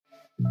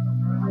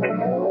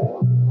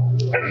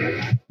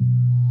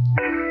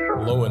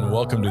Hello and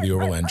welcome to the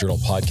Overland Journal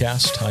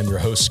podcast. I'm your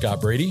host, Scott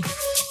Brady,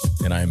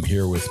 and I'm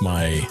here with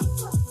my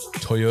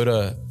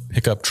Toyota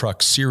pickup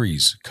truck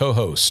series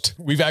co-host.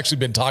 We've actually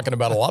been talking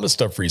about a lot of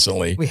stuff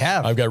recently. We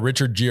have. I've got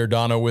Richard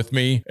Giordano with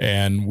me,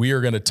 and we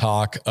are going to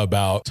talk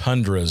about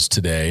Tundras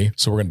today.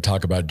 So we're going to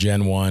talk about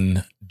Gen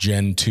 1,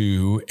 Gen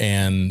 2,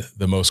 and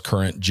the most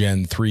current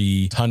Gen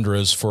 3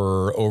 Tundras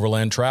for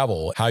overland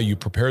travel. How you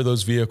prepare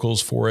those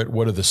vehicles for it,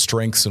 what are the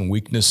strengths and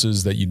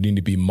weaknesses that you need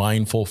to be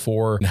mindful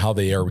for, and how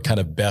they are kind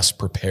of best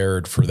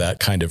prepared for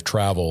that kind of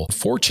travel.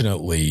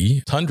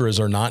 Fortunately, Tundras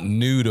are not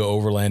new to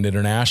Overland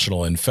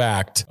International. In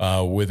fact,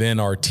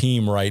 within our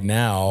team right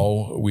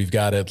now, we've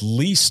got at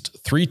least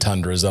 3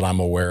 Tundras that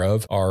I'm aware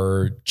of.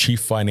 Our Chief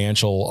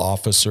Financial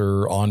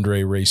Officer,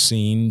 Andre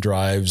Racine,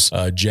 drives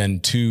Gen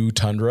 2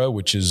 Tundra,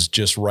 which is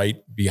just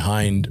right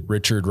behind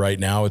Richard right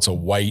now. It's a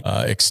white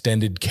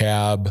extended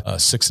cab,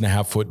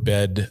 6.5 foot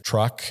bed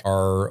truck.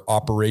 Our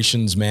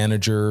operations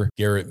manager,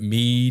 Garrett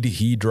Mead,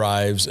 he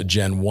drives a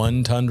Gen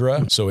 1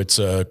 Tundra. So it's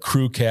a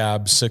crew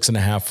cab,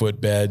 6.5 foot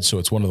bed. So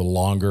it's one of the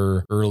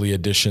longer early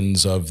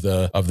editions of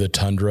the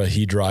Tundra.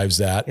 He drives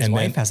that. His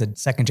wife has a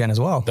second gen as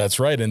well.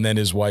 That's right. And then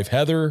his wife,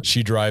 Heather,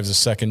 she drives a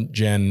second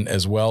gen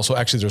as well. So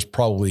actually there's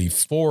probably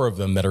 4 of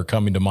them that are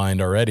coming to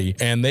mind already.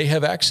 And they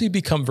have actually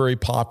become very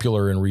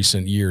popular in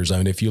recent years. I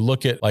mean, if you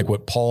look at like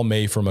what Paul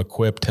May from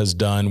Equipped has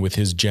done with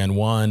his Gen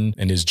 1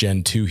 and his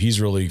Gen 2, he's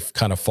really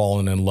kind of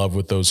fallen in love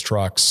with those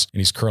trucks. And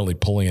he's currently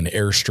pulling an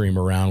Airstream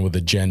around with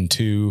a Gen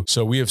 2.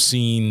 So we have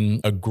seen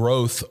a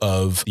growth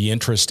of the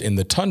interest in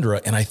the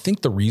Tundra. And I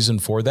think the reason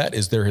for that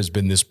is there has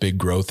been this big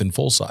growth in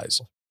full size.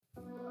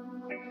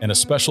 And a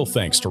special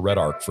thanks to Red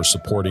Arc for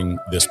supporting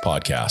this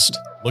podcast.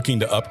 Looking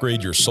to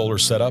upgrade your solar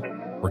setup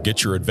or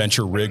get your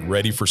adventure rig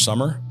ready for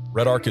summer?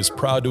 Red Arc is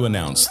proud to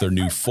announce their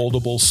new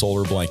foldable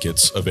solar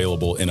blankets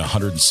available in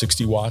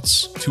 160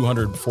 watts,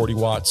 240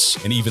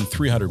 watts, and even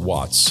 300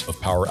 watts of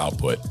power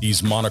output.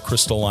 These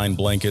monocrystalline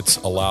blankets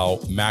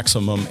allow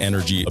maximum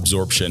energy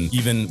absorption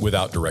even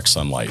without direct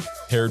sunlight.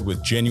 Paired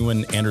with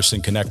genuine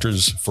Anderson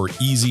connectors for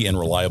easy and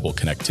reliable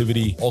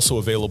connectivity. Also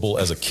available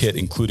as a kit,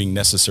 including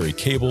necessary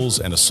cables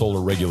and a solar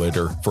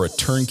regulator for a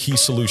turnkey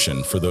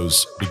solution for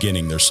those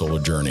beginning their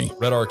solar journey.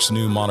 Red Arc's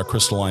new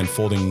monocrystalline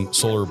folding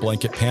solar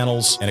blanket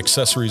panels and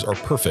accessories are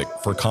perfect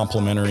for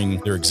complementing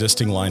their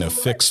existing line of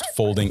fixed,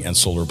 folding, and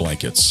solar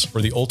blankets.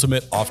 For the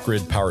ultimate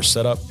off-grid power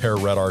setup, pair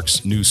Red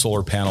Arc's new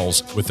solar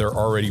panels with their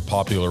already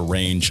popular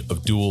range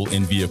of dual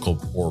in-vehicle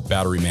or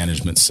battery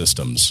management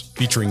systems,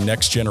 featuring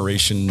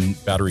next-generation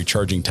battery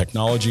charging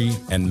technology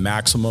and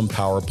maximum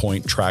power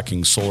point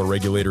tracking solar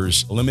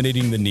regulators,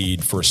 eliminating the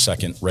need for a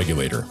second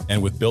regulator.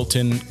 And with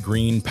built-in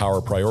green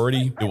power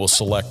priority, it will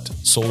select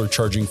solar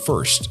charging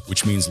first,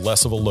 which means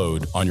less of a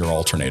load on your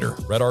alternator.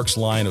 Red Arc's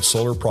line of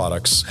solar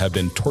products have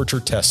been torture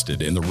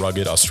tested in the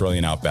rugged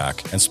Australian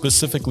outback and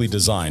specifically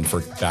designed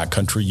for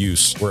backcountry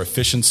use, where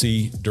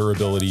efficiency,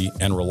 durability,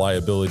 and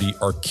reliability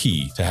are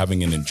key to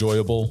having an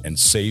enjoyable and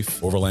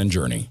safe overland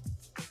journey.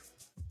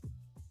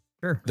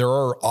 Sure. There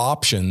are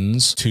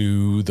options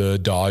to the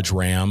Dodge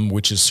Ram,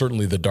 which is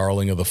certainly the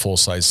darling of the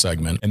full-size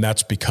segment, and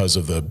that's because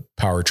of the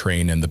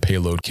powertrain and the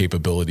payload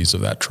capabilities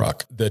of that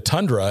truck. The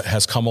Tundra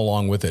has come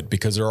along with it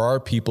because there are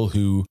people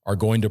who are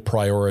going to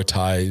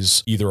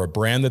prioritize either a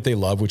brand that they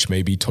love, which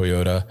may be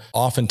Toyota.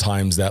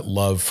 Oftentimes that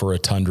love for a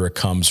Tundra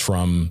comes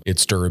from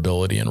its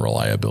durability and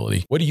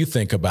reliability. What do you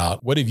think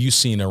about, what have you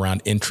seen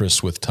around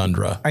interest with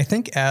Tundra? I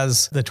think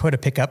as the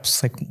Toyota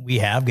pickups, like we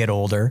have, get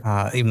older,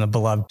 even the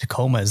beloved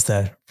Tacomas,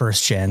 the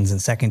first gens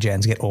and second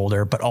gens get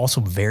older, but also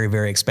very,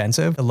 very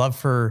expensive. The love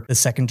for the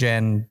second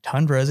gen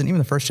Tundras and even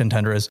the first gen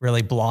Tundras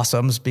really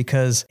blossoms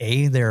because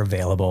A, they're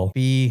available.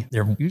 B,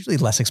 they're usually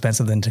less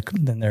expensive than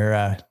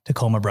their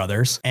Tacoma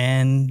brothers,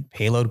 and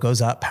payload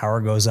goes up,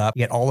 power goes up.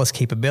 You get all this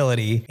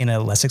capability in a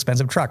less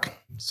expensive truck.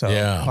 So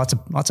yeah,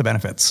 lots of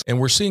benefits. And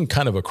we're seeing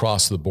kind of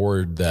across the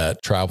board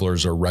that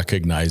travelers are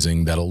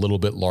recognizing that a little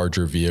bit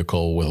larger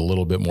vehicle with a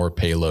little bit more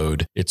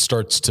payload, it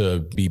starts to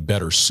be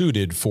better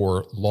suited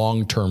for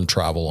long-term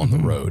travel on the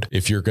road.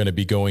 If you're going to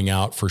be going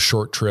out for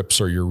short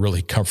trips or you're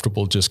really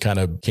comfortable just kind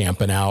of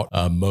camping out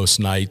most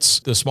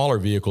nights, the smaller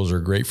vehicles are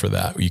great for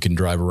that. You can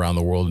drive around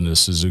the world in a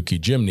Suzuki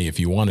Jimny if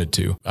you wanted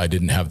to. I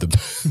didn't have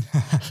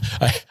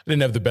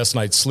the best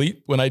night's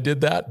sleep when I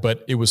did that,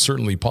 but it was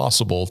certainly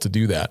possible to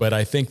do that. But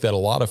I think that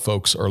a lot of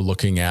folks are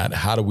looking at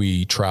how do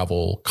we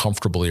travel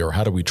comfortably or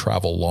how do we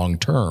travel long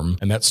term?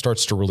 And that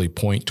starts to really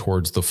point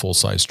towards the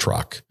full-size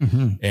truck.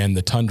 And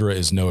the Tundra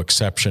is no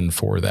exception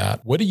for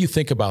that. What do you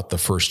think about the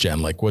first gen?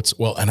 Like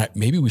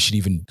maybe we should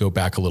even go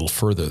back a little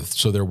further.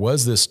 So there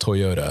was this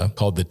Toyota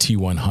called the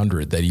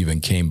T100 that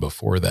even came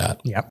before that.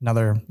 Yep.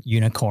 Another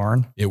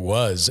unicorn. It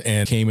was,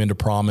 and came into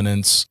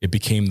prominence. It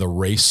became the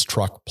race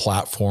truck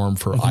platform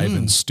for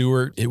Ivan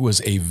Stewart. It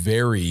was a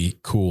very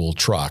cool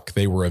truck.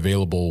 They were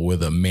available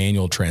with a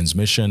manual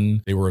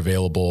transmission. They were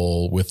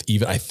available with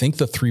even, I think,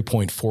 the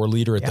 3.4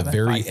 liter at the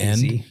very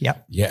end.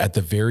 Yep. Yeah. At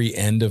the very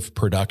end of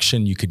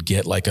production, you could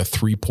get like a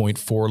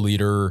 3.4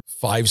 liter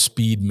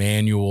 5-speed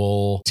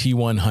manual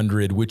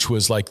T100, which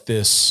was like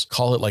this,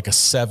 call it like a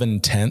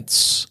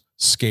 7/10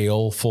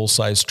 scale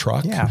full-size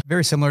truck. Yeah,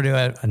 very similar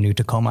to a new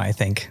Tacoma, I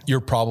think.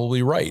 You're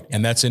probably right.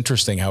 And that's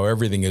interesting how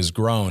everything has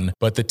grown.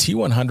 But the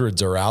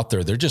T100s are out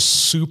there. They're just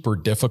super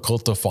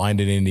difficult to find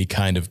in any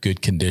kind of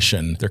good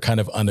condition. They're kind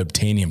of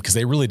unobtainium because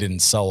they really didn't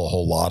sell a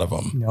whole lot of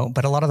them. No,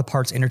 but a lot of the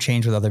parts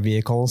interchange with other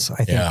vehicles.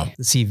 I think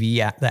the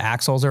CV, the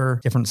axles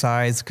are different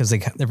size because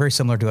they're very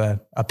similar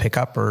to a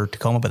pickup or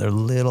Tacoma, but they're a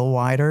little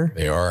wider.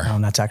 They are.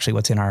 That's actually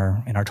what's in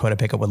our Toyota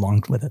pickup with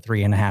a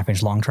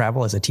 3.5-inch long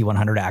travel is a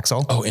T100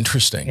 axle. Oh,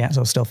 interesting. Yeah.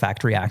 So still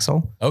factory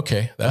axle.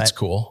 Okay. That's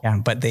cool. Yeah.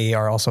 But they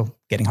are also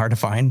getting hard to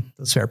find,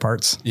 the spare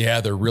parts.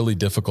 Yeah. They're really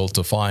difficult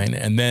to find.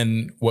 And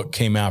then what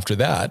came after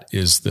that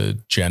is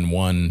the Gen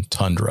 1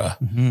 Tundra.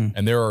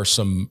 And there are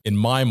in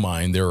my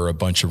mind, there are a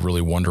bunch of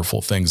really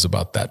wonderful things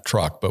about that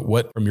truck. But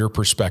from your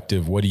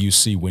perspective, what do you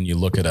see when you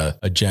look at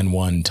a Gen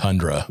 1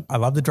 Tundra? I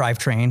love the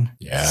drivetrain.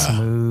 Yeah.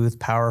 Smooth,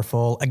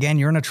 powerful. Again,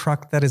 you're in a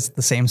truck that is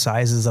the same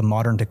size as a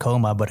modern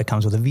Tacoma, but it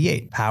comes with a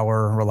V8.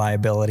 Power,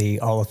 reliability,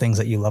 all the things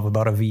that you love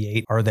about a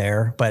V8 are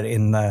there. But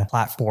in the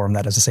platform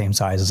that is the same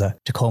size as a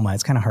Tacoma,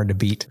 it's kind of hard to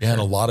beat. Yeah, and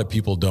a lot of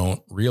people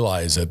don't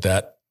realize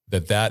that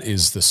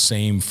is the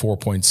same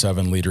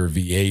 4.7 liter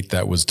V8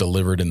 that was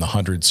delivered in the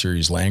 100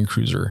 series Land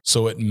Cruiser.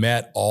 So it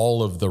met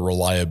all of the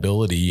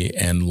reliability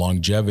and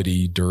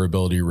longevity,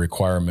 durability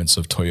requirements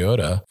of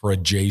Toyota for a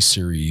J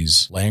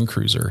series Land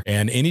Cruiser.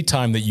 And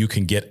anytime that you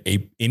can get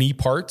any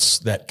parts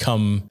that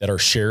are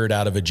shared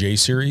out of a J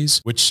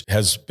series, which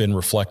has been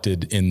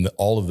reflected in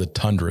all of the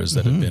Tundras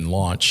that have been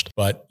launched,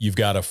 but you've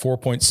got a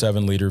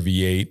 4.7 liter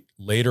V8.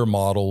 Later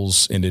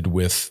models ended up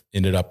with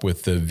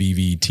the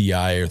VVTi,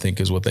 I think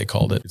is what they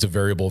called it. It's a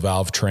variable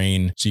valve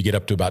train. So you get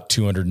up to about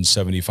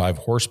 275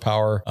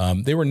 horsepower.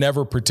 They were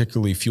never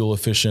particularly fuel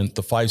efficient.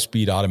 The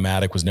 5-speed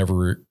automatic was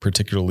never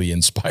particularly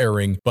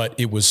inspiring, but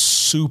it was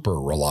super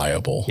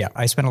reliable. Yeah.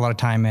 I spent a lot of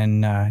time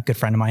in a good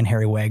friend of mine,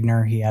 Harry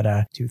Wagner. He had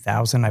a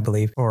 2000, I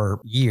believe, for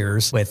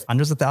years with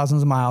hundreds of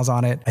thousands of miles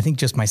on it. I think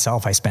just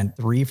myself, I spent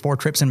 3-4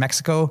 trips in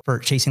Mexico for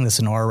chasing the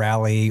Sonora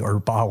Rally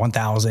or Baja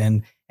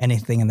 1000.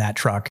 Anything in that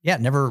truck. Yeah.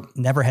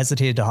 Never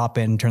hesitated to hop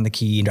in, turn the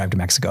key and drive to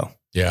Mexico.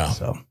 Yeah.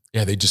 So.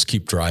 Yeah, they just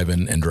keep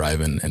driving and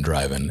driving and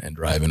driving and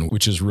driving,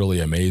 which is really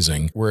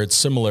amazing. Where it's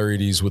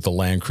similarities with the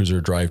Land Cruiser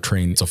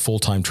drivetrain, it's a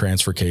full-time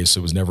transfer case. It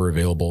was never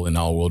available in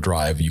all-wheel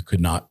drive. You could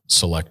not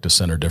select a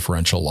center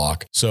differential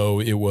lock. So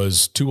it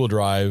was 2-wheel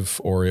drive,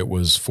 or it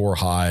was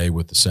 4-high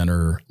with the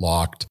center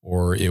locked,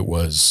 or it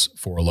was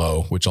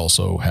 4-low, which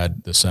also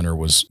had the center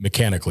was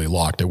mechanically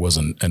locked. It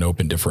wasn't an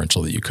open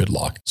differential that you could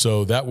lock.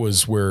 So that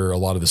was where a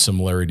lot of the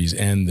similarities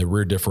end. The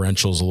rear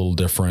differential is a little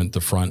different.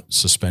 The front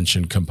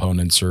suspension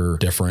components are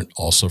different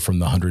also from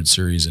the 100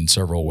 series in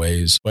several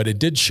ways, but it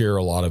did share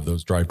a lot of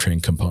those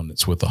drivetrain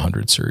components with the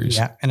 100 series.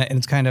 Yeah. And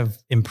it's kind of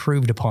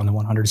improved upon the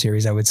 100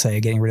 series, I would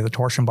say, getting rid of the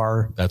torsion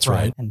bar. That's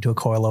right. And do a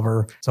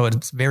coilover. So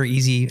it's very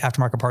easy.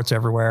 Aftermarket parts are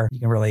everywhere. You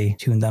can really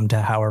tune them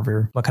to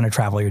what kind of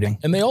travel you're doing.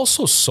 And they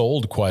also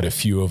sold quite a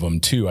few of them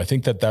too. I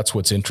think that's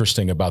what's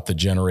interesting about the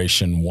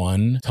Generation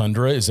 1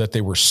 Tundra is that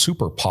they were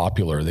super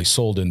popular. They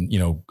sold in,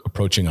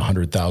 approaching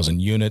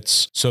 100,000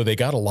 units. So they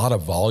got a lot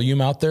of volume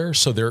out there.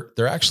 So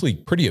they're actually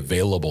pretty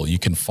available. You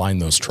can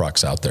find those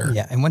trucks out there.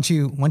 Yeah. And once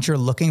you're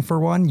looking for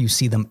one, you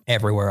see them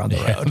everywhere on the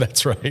road.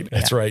 That's right.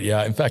 That's right.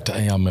 Yeah. In fact,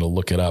 I'm going to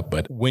look it up.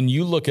 But when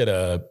you look at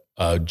a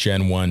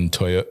Gen 1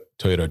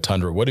 Toyota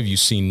Tundra, what have you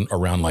seen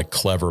around like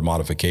clever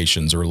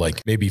modifications or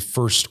like maybe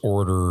first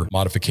order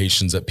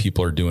modifications that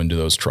people are doing to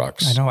those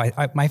trucks? I know.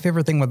 My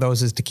favorite thing with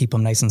those is to keep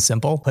them nice and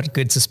simple, put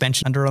good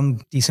suspension under them,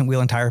 decent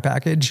wheel and tire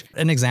package.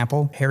 An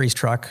example, Harry's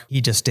truck,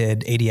 he just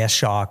did ADS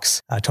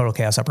shocks, Total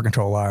Chaos upper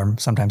control arm,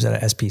 sometimes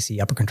at a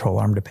SPC upper control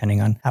arm,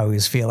 depending on how he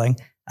was feeling.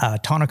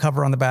 Tonneau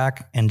cover on the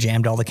back and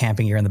jammed all the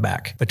camping gear in the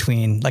back.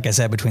 Between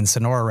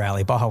Sonora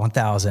Rally, Baja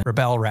 1000,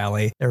 Rebel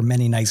Rally, there are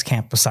many nights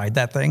camped beside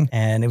that thing.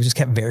 And it was just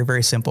kept very,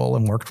 very simple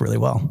and worked really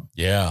well.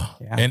 Yeah.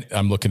 And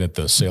I'm looking at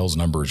the sales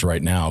numbers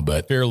right now,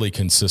 but fairly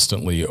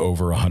consistently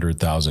over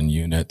 100,000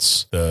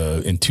 units.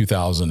 In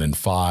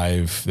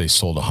 2005, they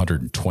sold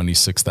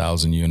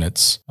 126,000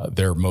 units.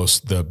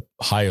 The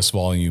highest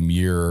volume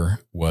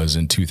year was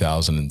in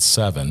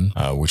 2007,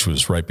 which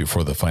was right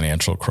before the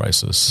financial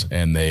crisis.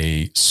 And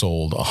they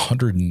sold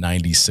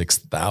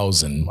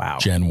 196,000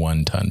 Gen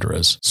 1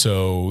 Tundras.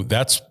 So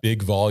that's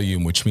big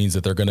volume, which means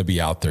that they're going to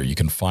be out there. You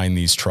can find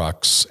these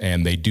trucks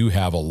and they do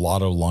have a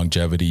lot of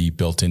longevity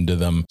built into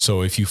them.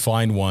 So if you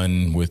find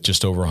one with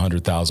just over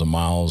 100,000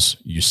 miles,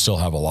 you still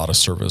have a lot of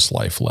service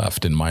life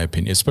left, in my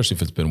opinion, especially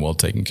if it's been well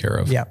taken care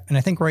of. Yeah. And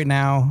I think right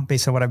now,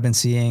 based on what I've been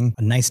seeing,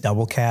 a nice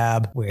double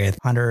cab with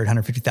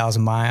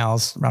 150,000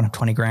 miles, around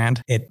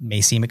 $20,000. It may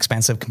seem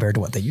expensive compared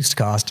to what they used to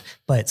cost,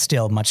 but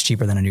still much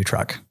cheaper than a new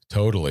truck.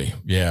 Totally.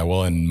 Yeah.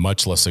 Well, and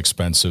much less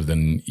expensive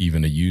than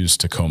even a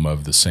used Tacoma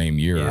of the same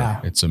year.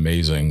 Yeah. It's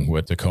amazing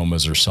what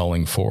Tacomas are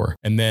selling for.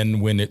 And then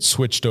when it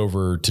switched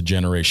over to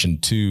generation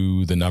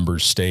 2, the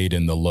numbers stayed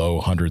in the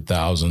low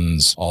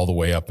 100,000s all the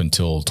way up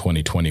until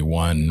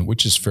 2021,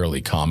 which is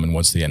fairly common.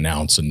 Once they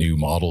announce a new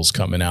model's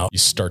coming out, you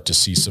start to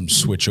see some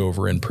switch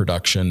over in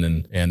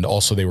production. And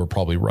also they were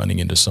probably running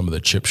into some of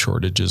the chip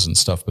shortages and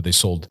stuff, but they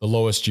sold the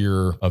lowest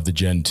year of the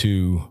Gen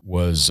 2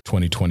 was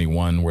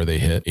 2021, where they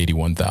hit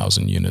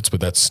 81,000 units, but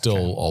that's still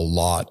a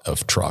lot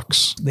of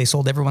trucks. They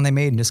sold everyone they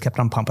made and just kept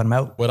on pumping them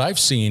out. What I've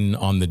seen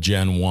on the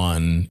Gen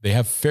 1, they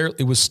have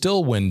it was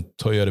still when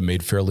Toyota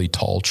made fairly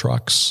tall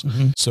trucks.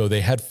 So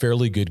they had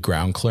fairly good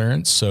ground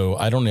clearance. So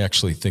I don't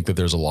actually think that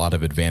there's a lot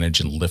of advantage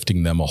in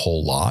lifting them a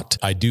whole lot.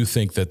 I do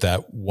think that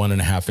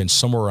 1.5 inch,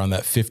 somewhere around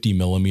that 50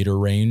 millimeter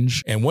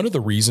range. And one of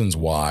the reasons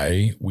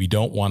why we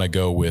don't want to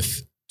go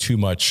with too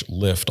much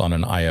lift on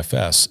an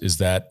IFS is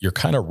that you're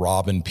kind of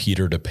robbing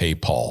Peter to pay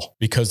Paul,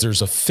 because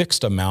there's a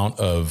fixed amount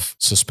of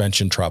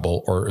suspension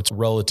travel, or it's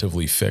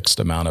relatively fixed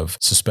amount of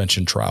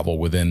suspension travel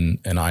within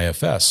an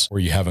IFS where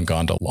you haven't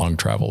gone to long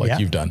travel like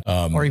you've done.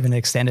 Or even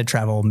extended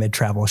travel,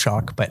 mid-travel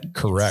shock. But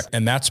correct.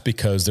 And that's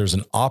because there's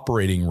an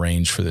operating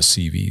range for the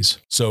CVs.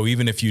 So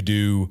even if you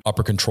do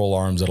upper control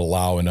arms that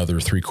allow another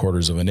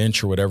 3/4 of an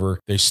inch or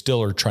whatever, they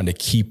still are trying to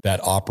keep that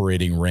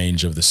operating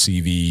range of the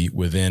CV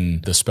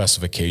within the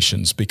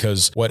specifications.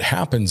 Because what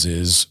happens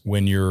is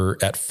when you're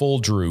at full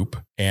droop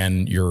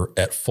and you're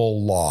at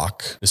full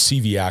lock, the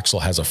CV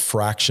axle has a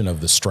fraction of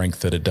the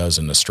strength that it does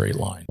in a straight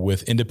line.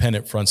 With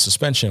independent front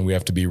suspension, we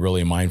have to be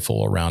really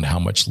mindful around how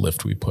much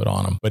lift we put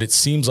on them. But it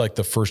seems like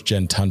the first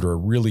gen Tundra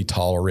really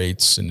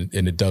tolerates and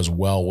it does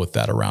well with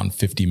that around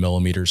 50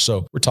 millimeters.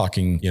 So we're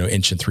talking,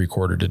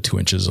 1.75 to 2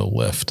 inches of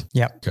lift.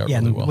 Yep. Yeah.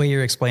 And the way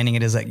you're explaining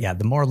it is that,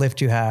 the more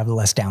lift you have, the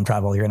less down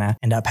travel you're going to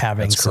end up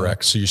having. That's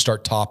correct. So you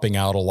start topping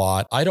out a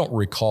lot. I don't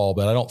recall,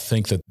 but I don't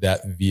think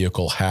that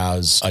vehicle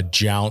has a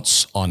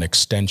jounce on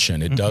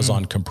extension. It does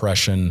on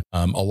compression.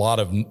 A lot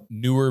of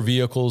newer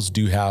vehicles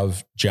do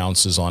have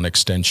jounces on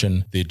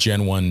extension. The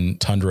Gen 1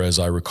 Tundra, as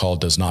I recall,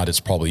 does not. It's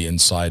probably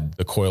inside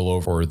the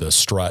coilover or the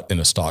strut in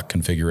a stock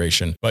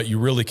configuration. But you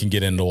really can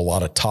get into a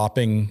lot of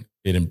topping.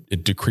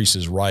 It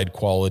decreases ride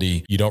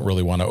quality. You don't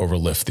really want to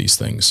overlift these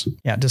things.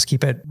 Yeah, just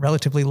keep it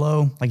relatively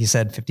low. Like you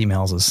said, 50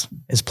 mils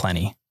is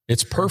plenty.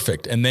 It's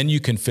perfect. And then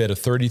you can fit a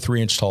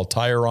 33-inch tall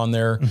tire on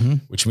there,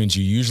 which means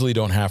you usually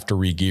don't have to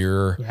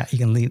re-gear. Yeah, you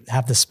can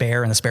have the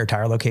spare in the spare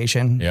tire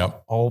location.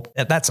 Yep.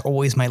 That's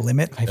always my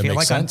limit. I feel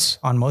like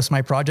on most of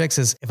my projects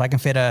is if I can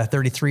fit a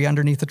 33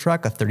 underneath the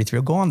truck, a 33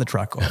 will go on the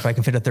truck. Or if I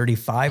can fit a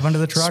 35 under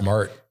the truck.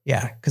 Smart.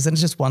 Yeah, because then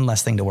it's just one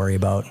less thing to worry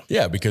about.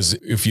 Yeah, because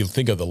if you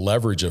think of the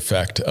leverage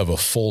effect of a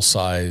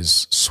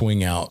full-size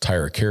swing-out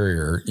tire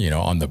carrier,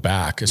 on the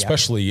back,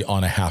 especially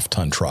on a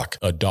half-ton truck,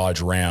 a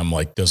Dodge Ram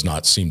does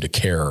not seem to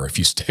care if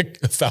you stick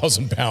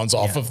 1,000 pounds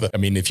off of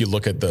if you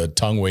look at the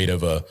tongue weight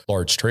of a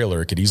large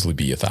trailer, it could easily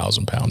be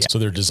 1,000 pounds. So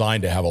they're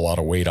designed to have a lot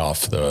of weight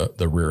off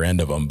the rear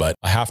end of them, but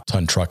a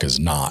half-ton truck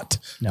is not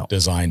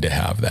designed to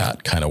have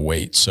that kind of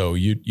weight. So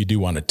you do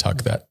want to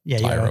tuck that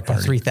tire up. A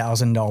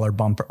 $3,000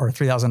 bumper or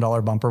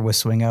 $3,000 bumper with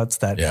swing outs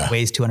that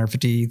weighs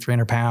 250,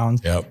 300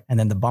 pounds. Yep. And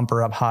then the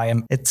bumper up high,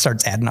 it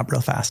starts adding up real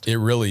fast. It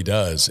really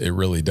does. It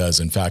really does.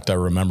 In fact, I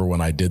remember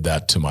when I did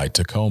that to my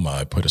Tacoma,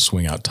 I put a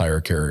swing out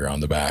tire carrier on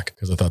the back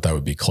because I thought that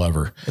would be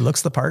clever. It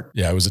looks the part.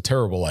 Yeah, it was a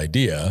terrible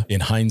idea in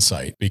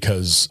hindsight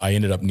because I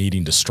ended up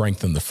needing to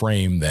strengthen the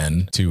frame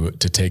then to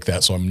take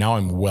that. So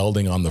I'm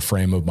welding on the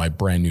frame of my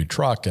brand new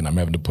truck and I'm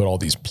having to put all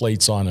these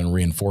plates on and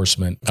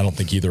reinforcement. I don't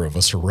think either of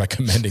us are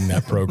recommending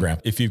that program.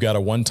 If you've got a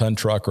 1-ton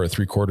truck or a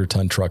 3/4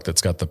 ton truck that's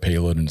got the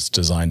payload and it's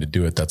designed to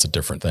do it, that's a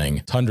different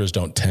thing. Tundras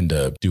don't tend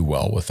to do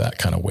well with that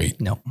kind of weight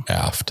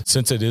aft.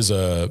 Since it is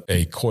a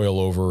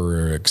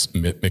coilover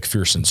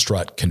McPherson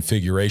strut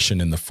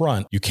configuration in the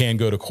front, you can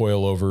go to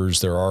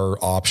coilovers. There are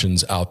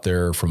options out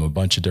there from a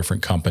bunch of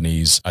different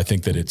companies. I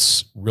think that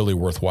it's really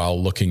worthwhile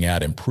looking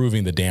at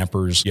improving the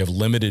dampers. You have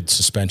limited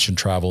suspension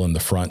travel in the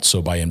front.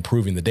 So by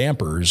improving the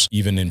dampers,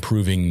 even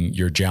improving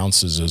your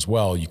jounces as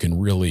well, you can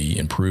really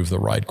improve the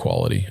ride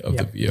quality of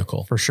the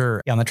vehicle. For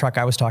sure. Yeah, on the truck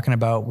I was talking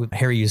about,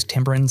 Harry used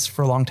Timbrins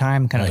for a long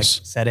time, kind of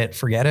set it,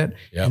 forget it.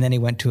 Yep. And then he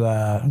went to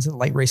a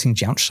light racing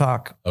jounce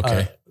shock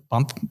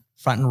bump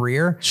front and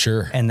rear.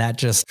 Sure. And that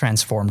just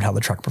transformed how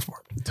the truck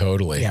performed.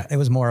 Totally. Yeah. It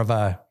was more of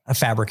a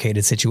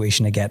fabricated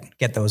situation to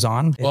get those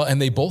on. Well,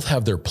 and they both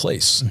have their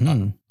place.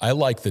 I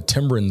like the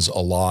Timbrins a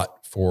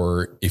lot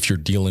for if you're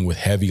dealing with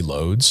heavy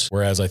loads,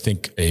 whereas I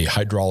think a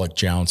hydraulic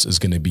jounce is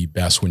going to be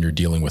best when you're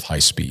dealing with high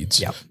speeds.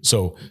 Yep.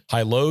 So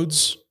high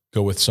loads,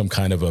 go with some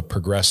kind of a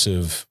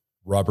progressive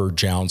rubber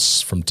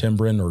jounce from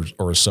Timbrin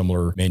or a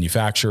similar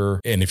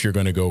manufacturer. And if you're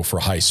going to go for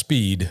high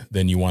speed,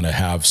 then you want to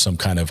have some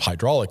kind of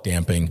hydraulic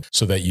damping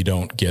so that you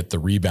don't get the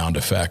rebound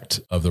effect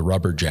of the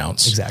rubber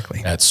jounce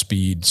at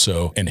speed.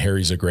 So, and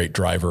Harry's a great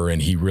driver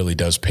and he really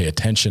does pay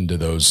attention to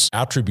those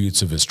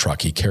attributes of his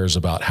truck. He cares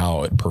about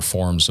how it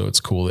performs. So it's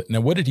cool.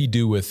 Now, what did he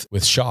do with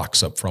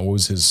shocks up front? What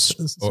was his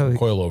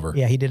coilover?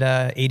 Yeah, he did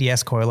a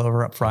ADS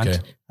coilover up front. Okay.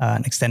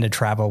 an extended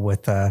travel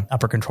with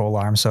upper control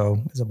arm.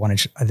 So it's a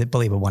 1-inch, I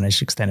believe a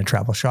 1-inch extended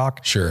travel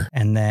shock. Sure.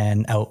 And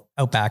then out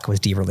back was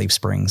Deaver leaf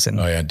springs. And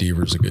oh yeah,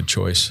 Deaver's a good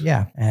choice.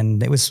 Yeah.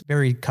 And it was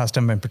very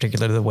custom, in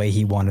particular to the way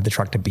he wanted the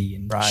truck to be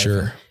and drive.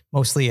 Sure.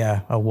 Mostly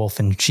a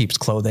wolf in sheep's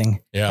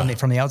clothing. Yeah.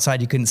 From the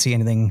outside, you couldn't see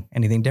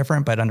anything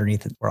different, but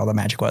underneath it, where all the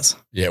magic was.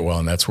 Yeah. Well,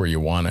 and that's where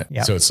you want it.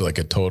 Yeah. So it's like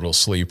a total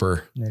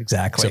sleeper.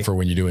 Exactly. Except for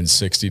when you're doing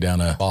 60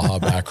 down a Baja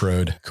back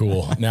road.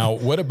 Cool. Now,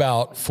 what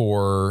about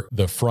for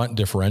the front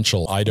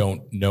differential? I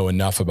don't know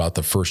enough about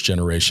the first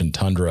generation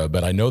Tundra,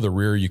 but I know the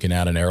rear, you can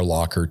add an air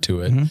locker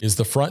to it. Mm-hmm. Is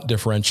the front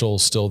differential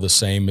still the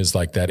same as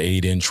like that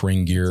 8-inch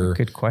ring gear?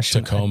 Good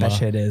question. Tacoma? I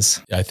bet you it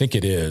is. I think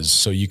it is.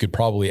 So you could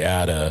probably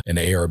add an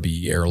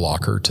ARB air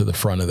locker to the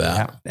front of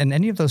that. Yeah. And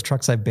any of those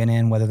trucks I've been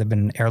in, whether they've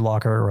been an air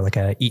locker or like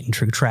a Eaton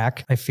True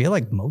Track, I feel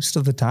like most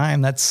of the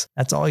time that's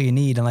all you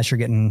need, unless you're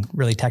getting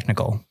really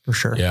technical, for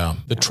sure. Yeah.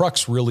 The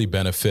trucks really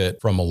benefit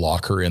from a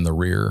locker in the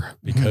rear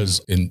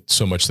because in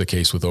so much the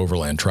case with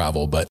overland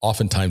travel, but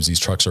oftentimes these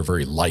trucks are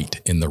very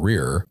light in the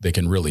rear. They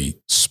can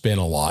really spin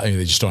a lot. I mean,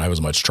 they just don't have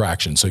as much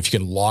traction. So if you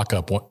can lock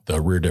up the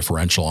rear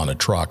differential on a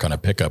truck, on a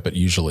pickup, it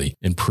usually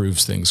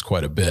improves things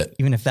quite a bit.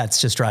 Even if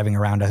that's just driving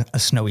around a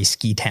snowy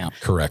ski town.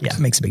 Correct. Yeah, it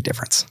makes a big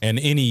difference. And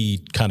any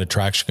kind of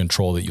traction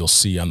control that you'll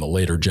see on the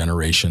later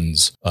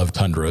generations of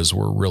Tundras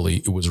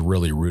was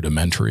really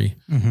rudimentary.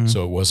 Mm-hmm.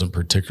 So it wasn't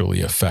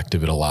particularly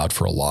effective. It allowed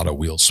for a lot of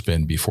wheel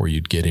spin before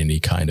you'd get any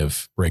kind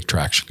of brake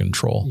traction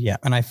control. Yeah.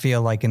 And I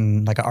feel like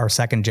in like our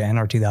second gen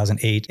or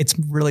 2008, it's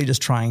really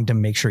just trying to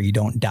make sure you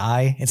don't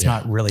die. It's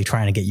not really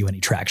trying to get you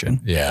any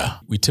traction. Yeah.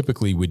 We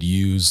typically would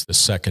use the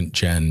second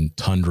gen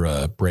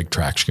Tundra brake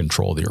traction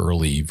control, the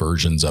early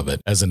versions of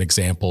it, as an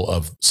example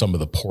of some of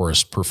the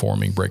poorest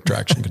performing brake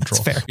traction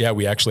control. Fair. Yeah.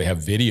 We actually have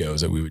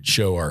videos that we would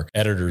show our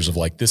editors of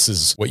like, this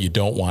is what you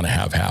don't want to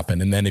have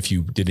happen. And then if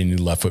you did any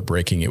left foot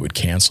braking, it would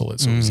cancel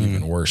it. So it was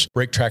even worse.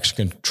 Brake traction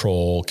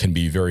control can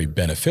be very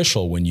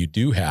beneficial when you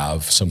do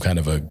have some kind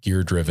of a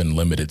gear driven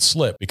limited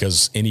slip,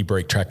 because any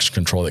brake traction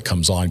control that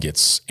comes on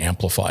gets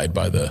amplified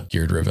by the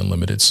gear driven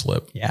limited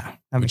slip. Yeah.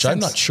 Which I'm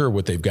not sure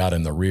what they've got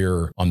in the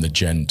rear on the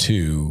Gen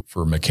 2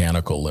 for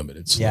mechanical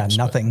limited slips. Yeah,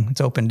 nothing.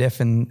 It's open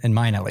diff in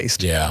mine at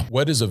least. Yeah.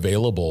 What is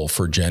available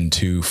for Gen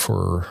 2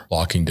 for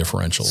locking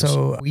differentials?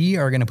 So we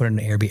are going to put an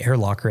ARB air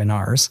locker in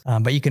ours,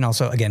 but you can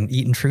also, again,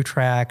 Eaton True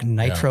Track,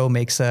 Nitro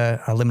makes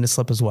a limited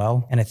slip as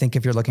well. And I think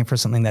if you're looking for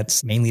something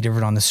that's mainly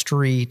driven on the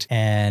street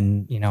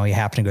and, you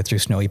happen to go through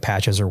snowy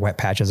patches or wet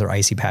patches or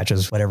icy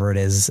patches, whatever it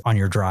is on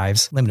your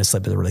drives, limited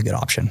slip is a really good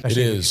option.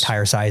 Especially it is. If your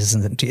tire size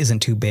isn't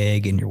too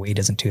big and your weight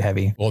isn't too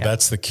heavy. Well,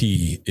 that's the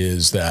key,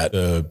 is that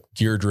the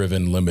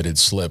gear-driven limited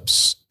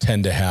slips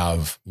tend to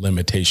have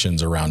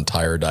limitations around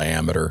tire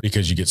diameter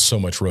because you get so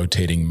much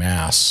rotating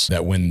mass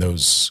that when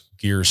those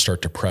gears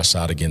start to press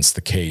out against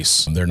the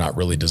case, they're not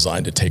really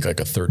designed to take like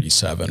a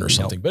 37 or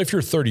something. Nope. But if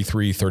you're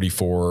 33,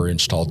 34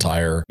 inch tall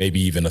tire,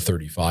 maybe even a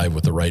 35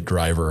 with the right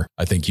driver,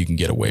 I think you can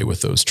get away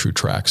with those True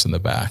Tracks in the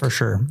back. For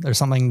sure. There's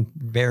something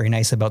very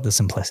nice about the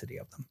simplicity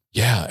of them.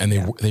 Yeah. And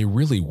they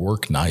really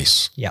work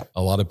nice. Yeah.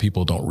 A lot of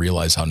people don't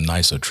realize how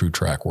nice a True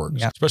Track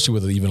works, especially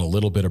with even a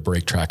little bit of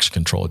brake traction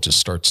control. It just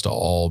starts to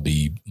all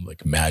be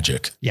like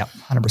magic. Yeah.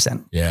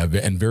 100%. Yeah.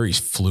 And very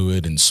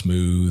fluid and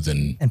smooth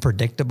and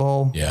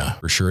predictable. Yeah,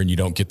 for sure. And you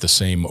don't get the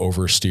same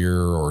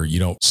oversteer, or you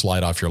don't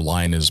slide off your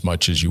line as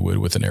much as you would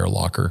with an air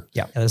locker.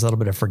 Yeah. There's a little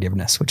bit of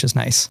forgiveness, which is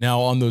nice. Now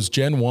on those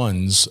Gen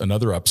 1s,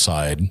 another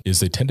upside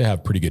is they tend to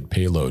have pretty good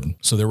payload.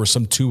 So there were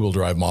some 2-wheel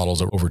drive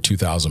models of over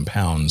 2,000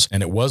 pounds,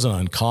 and it wasn't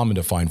uncommon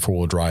to find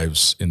 4-wheel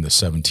drives in the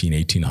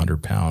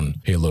 1,800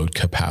 pound payload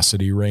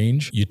capacity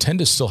range. You tend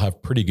to still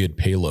have pretty good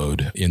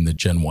payload in the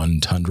Gen 1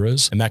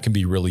 Tundras, and that can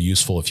be really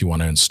useful if you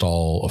want to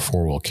install a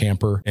 4-wheel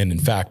camper. And in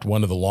fact,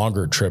 one of the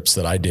longer trips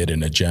that I did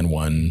in a Gen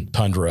 1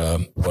 Tundra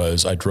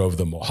was I drove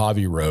the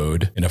Mojave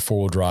Road in a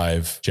 4-wheel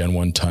drive Gen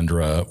 1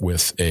 Tundra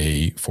with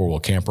a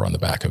 4-wheel camper on the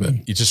back of it.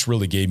 It just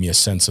really gave me a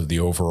sense of the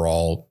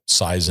overall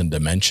size and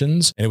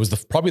dimensions. And it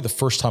was probably the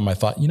first time I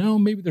thought,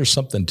 maybe there's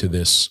something to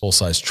this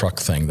full-size truck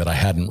thing that I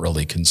hadn't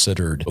really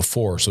considered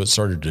before. So it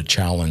started to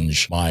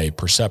challenge my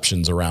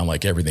perceptions around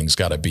like everything's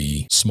got to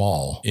be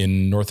small.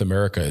 In North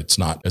America, it's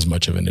not as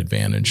much of an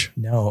advantage.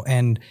 No.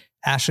 And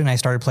Ashley and I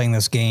started playing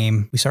this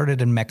game. We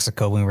started in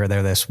Mexico when we were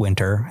there this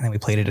winter, and then we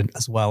played it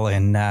as well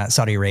in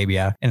Saudi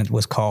Arabia, and it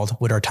was called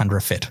Would Our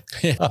Tundra Fit?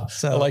 Yeah,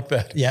 so I like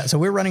that. Yeah. So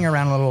we were running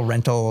around a little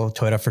rental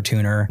Toyota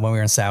Fortuner when we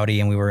were in Saudi,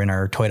 and we were in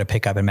our Toyota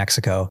pickup in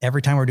Mexico.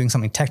 Every time we're doing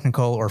something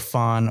technical or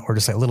fun or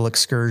just like a little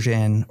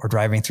excursion or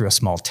driving through a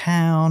small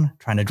town,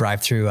 trying to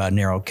drive through a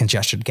narrow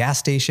congested gas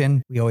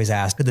station, we always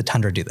asked, could the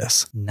Tundra do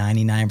this?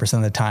 99%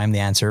 of the time, the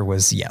answer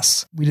was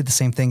yes. We did the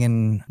same thing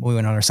when we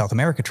went on our South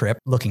America trip.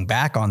 Looking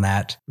back on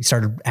that, we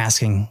started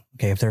asking,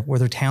 okay, were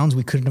there towns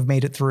we couldn't have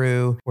made it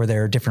through? Were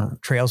there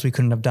different trails we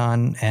couldn't have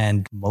done?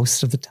 And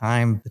most of the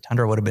time, the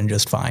Tundra would have been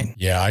just fine.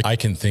 Yeah, I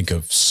can think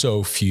of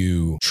so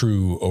few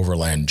true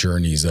overland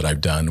journeys that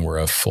I've done where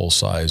a full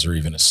size or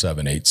even a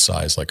 7/8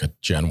 size, like a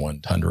Gen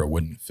 1 Tundra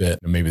wouldn't fit.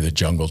 And maybe the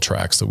jungle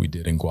tracks that we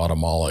did in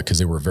Guatemala, because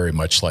they were very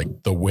much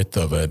like the width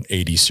of an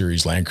 80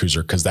 series Land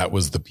Cruiser, because that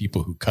was the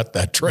people who cut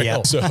that trail.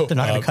 Yeah, so they're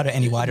not going to cut it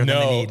any wider than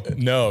they need.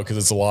 No, because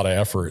it's a lot of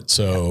effort.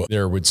 So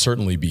there would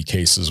certainly be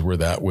cases where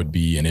that would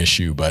be an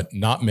issue, but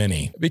not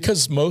many,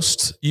 because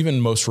even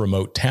most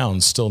remote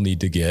towns still need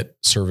to get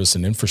service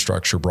and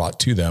infrastructure brought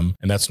to them.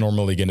 And that's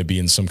normally going to be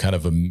in some kind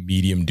of a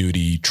medium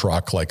duty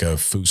truck, like a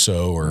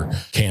Fuso or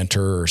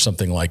Canter or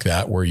something like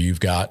that, where you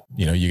got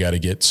to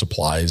get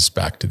supplies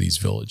back to these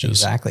villages.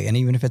 Exactly. And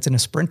even if it's in a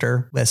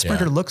Sprinter, the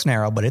Sprinter looks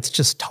narrow, but it's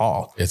just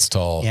tall. It's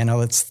tall.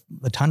 It's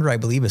the Tundra, I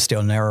believe, is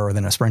still narrower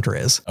than a Sprinter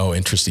is. Oh,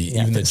 interesting.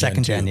 Yeah, even the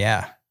second gen.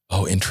 Yeah.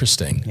 Oh,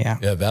 interesting.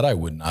 Yeah. That I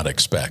would not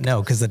expect.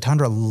 No, because the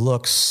Tundra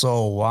looks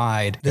so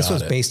wide. This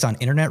was based on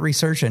internet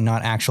research and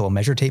not actual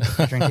measuring tape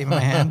in my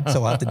hand.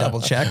 So I'll have to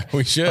double check.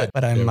 We should.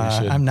 But I'm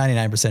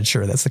 99%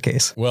 sure that's the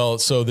case. Well,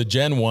 so the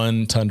Gen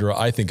 1 Tundra,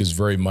 I think, is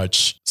very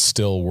much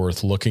still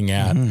worth looking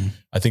at. Mm-hmm.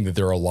 I think that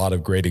there are a lot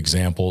of great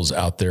examples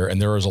out there,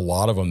 and there is a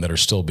lot of them that are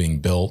still being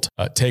built.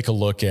 Take a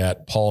look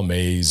at Paul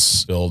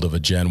May's build of a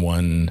Gen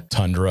 1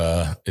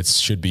 Tundra. It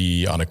should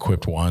be on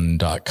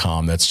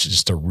equipped1.com. That's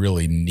just a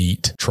really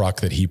neat truck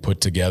that he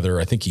put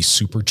together. I think he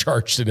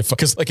supercharged it.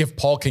 If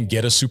Paul can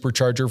get a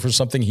supercharger for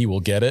something, he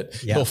will get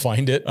it. Yeah. He'll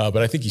find it. But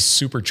I think he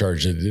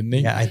supercharged it, didn't he?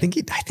 Yeah, I think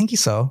he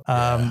so.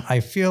 I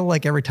feel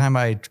like every time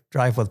I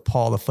drive with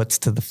Paul, the foot's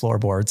to the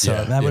floorboard.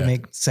 So that would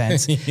make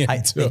sense.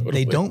 Totally.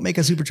 They don't make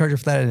a supercharger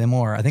for that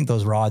anymore. I think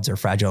those rods are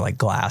fragile like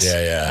glass.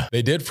 Yeah.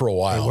 They did for a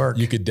while. They work.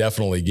 You could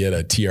definitely get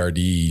a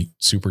TRD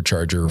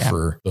supercharger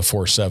for the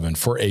 4.7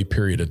 for a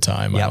period of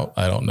time. Yep.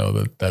 I don't know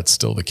that that's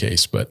still the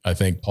case, but I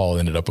think Paul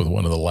ended up with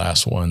one of the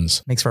last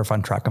ones. Makes for a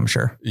fun truck, I'm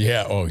sure.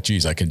 Yeah. Oh,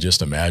 geez. I can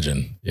just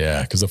imagine.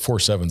 Yeah. Because the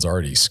 4.7's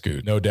already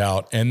scoot, no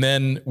doubt. And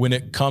then when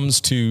it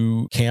comes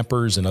to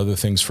campers and other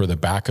things for the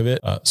back of it,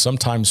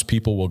 sometimes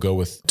people will go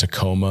with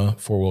Tacoma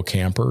 4-wheel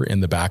camper in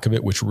the back of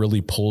it, which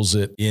really pulls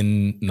it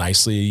in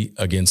nicely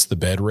against the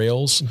bed rails.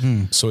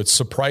 Mm-hmm. So it's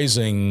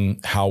surprising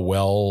how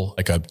well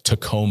like a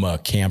Tacoma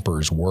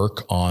campers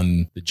work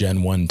on the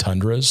Gen 1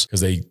 Tundras,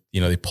 because they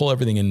pull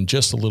everything in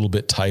just a little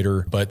bit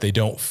tighter, but they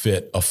don't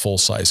fit a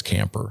full-size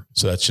camper.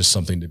 So that's just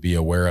something to be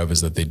aware of,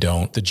 is that they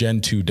don't. The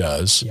Gen 2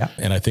 does. Yeah.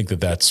 And I think that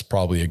that's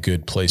probably a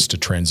good place to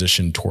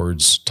transition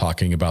towards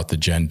talking about the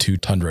Gen 2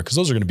 Tundra, because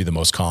those are going to be the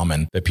most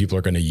common that people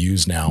are going to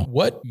use now.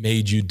 What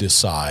made you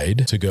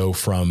decide to go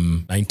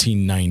from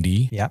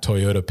 1990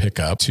 Toyota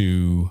pickup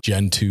to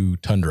Gen 2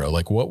 Tundra?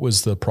 Like, what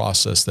was the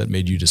process that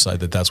made you decide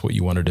that that's what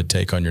you wanted to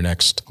take on your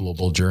next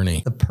global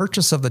journey? The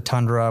purchase of the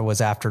Tundra was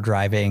after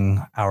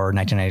driving our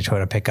 1990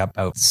 Toyota pickup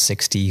about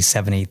 60,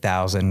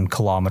 70,000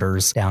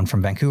 kilometers down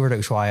from Vancouver to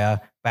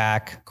Ushuaia,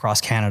 back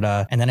across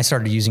Canada. And then I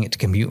started using it to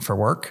commute for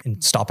work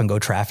and stop and go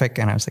traffic.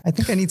 And I was like, I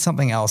think I need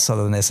something else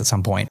other than this at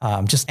some point.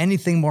 Just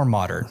anything more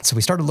modern. So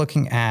we started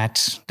looking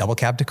at double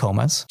cab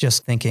Tacomas,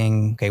 just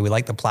thinking, okay, we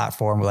like the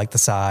platform, we like the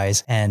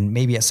size, and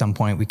maybe at some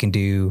point we can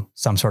do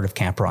some sort of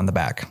camper on the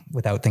back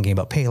without thinking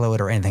about payload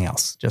or anything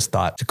else. Just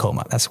thought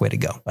Tacoma, that's the way to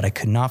go. But I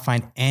could not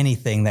find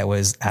anything that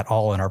was at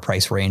all in our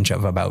price range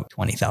of about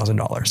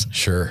 $20,000.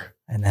 Sure.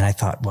 And then I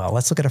thought, well,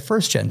 let's look at a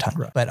first gen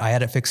Tundra. But I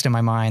had it fixed in my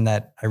mind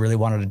that I really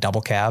wanted a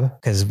double cab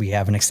because we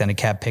have an extended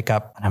cab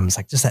pickup. And I was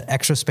like, just that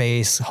extra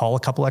space, haul a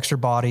couple extra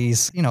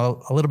bodies, a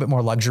little bit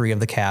more luxury of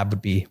the cab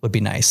would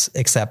be nice.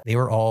 Except they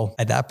were all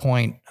at that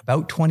point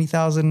about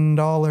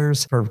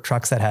 $20,000 for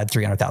trucks that had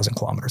 300,000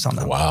 kilometers on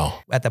them. Wow.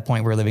 At that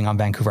point, we were living on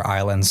Vancouver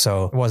Island,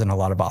 so there wasn't a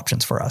lot of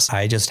options for us.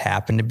 I just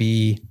happened to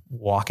be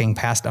walking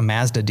past a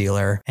Mazda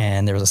dealer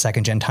and there was a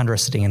second gen Tundra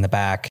sitting in the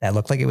back that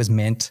looked like it was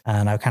mint.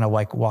 And I kind of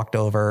walked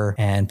over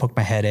and poked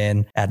my head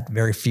in at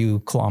very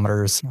few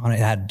kilometers on it. It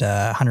had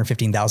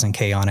 115,000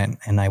 K on it.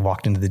 And I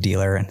walked into the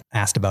dealer and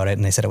asked about it.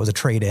 And they said it was a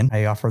trade-in.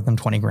 I offered them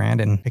 20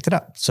 grand and picked it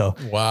up. So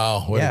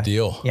wow, what a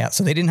deal. Yeah.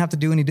 So they didn't have to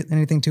do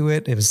anything to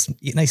it. It was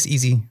a nice,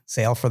 easy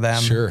sale for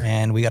them. Sure.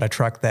 And we got a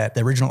truck that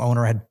the original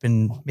owner had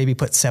been maybe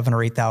put 7,000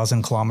 or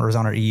 8,000 kilometers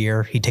on it a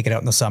year. He'd take it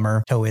out in the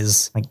summer, tow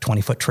his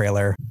 20-foot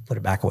trailer, put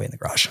it back away in the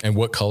garage. And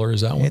what color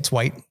is that one? It's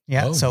white.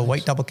 Yeah. Oh, so nice.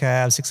 White double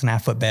cab,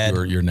 6.5 foot bed.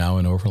 You're now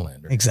an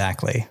Overlander.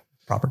 Exactly.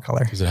 Proper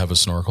color. Does it have a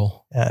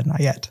snorkel? Not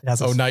yet. It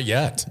has not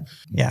yet.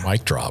 Yeah.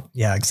 Mic drop.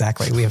 Yeah,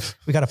 exactly.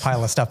 We got a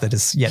pile of stuff that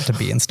is yet to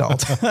be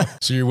installed.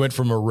 So you went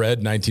from a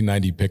red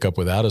 1990 pickup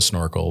without a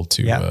snorkel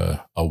to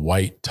a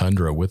white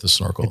Tundra with a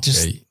snorkel.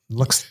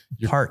 Looks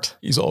part.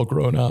 He's all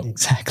grown up.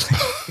 Exactly.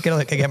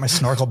 I get my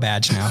snorkel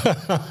badge now.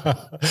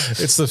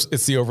 It's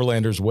the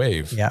Overlander's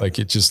wave. Yeah. Like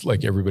it's just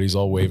like everybody's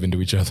all waving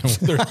to each other with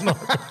their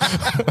snorkel.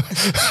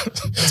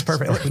 It's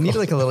perfect. We need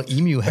like a little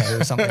emu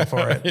head or something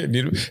for it. You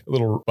need a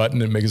little button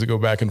that makes it go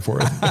back and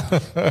forth.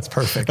 That's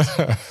perfect.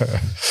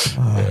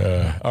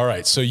 Yeah. All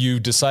right. So you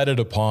decided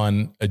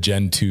upon a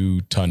Gen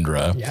 2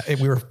 Tundra. Yeah.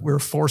 We were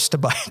forced to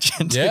buy a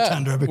Gen 2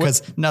 Tundra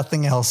because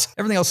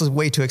everything else is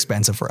way too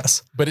expensive for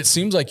us. But it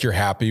seems like you're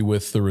happy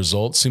with the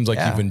results. Seems like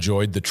you've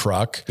enjoyed the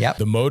truck. Yep.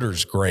 The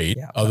motor's great,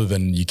 other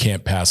than you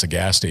can't pass a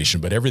gas station,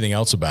 but everything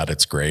else about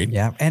it's great.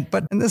 Yeah. And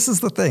this is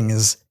the thing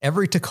is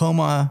every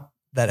Tacoma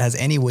that has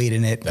any weight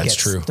in it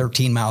gets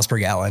 13 miles per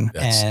gallon.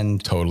 That's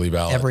and totally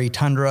valid. Every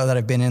Tundra that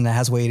I've been in that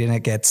has weight in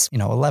it gets,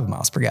 11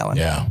 miles per gallon.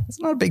 Yeah. It's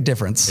not a big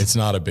difference. It's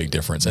not a big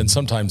difference. And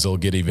sometimes they'll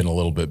get even a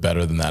little bit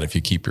better than that if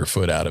you keep your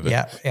foot out of it.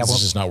 Yeah. It's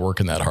just not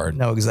working that hard.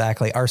 No,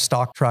 exactly. Our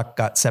stock truck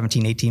got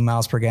 17, 18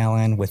 miles per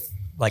gallon with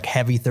like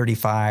heavy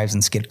 35s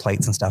and skid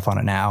plates and stuff on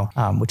it now,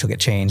 which will get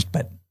changed,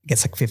 but it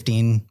gets like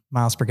 15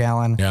 miles per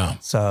gallon. Yeah.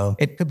 So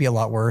it could be a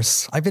lot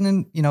worse. I've been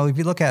in, if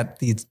you look at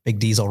these big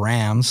diesel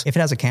Rams, if it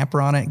has a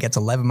camper on it, it gets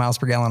 11 miles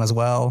per gallon as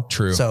well.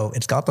 True. So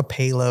it's got the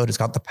payload, it's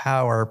got the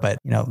power, but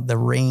the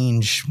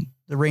range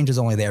is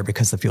only there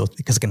because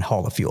it can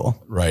haul the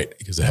fuel. Right.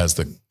 Because it has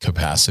the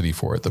capacity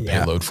for it, the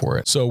payload for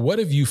it. So what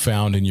have you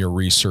found in your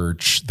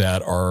research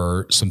that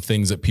are some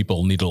things that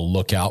people need to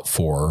look out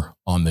for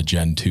on the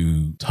Gen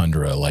 2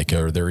 Tundra? Like,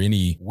 are there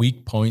any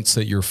weak points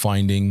that you're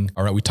finding?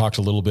 All right. We talked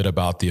a little bit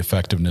about the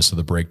effectiveness of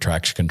the brake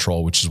traction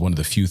control, which is one of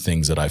the few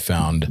things that I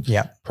found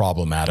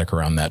problematic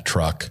around that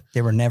truck.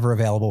 They were never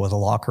available with a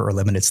locker or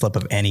limited slip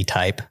of any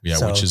type. Yeah.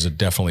 Which is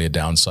definitely a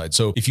downside.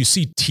 So if you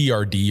see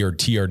TRD or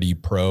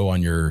TRD Pro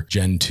on your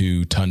Gen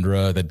 2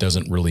 Tundra, that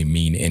doesn't really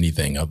mean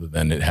anything other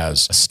than it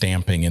has a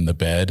stamping in the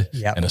bed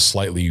and a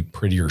slightly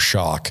prettier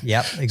shock.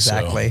 Yep,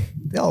 exactly. So,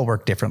 they all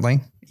work differently,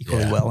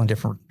 equally well in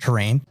different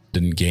terrain.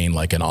 Didn't gain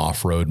like an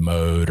off-road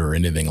mode or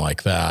anything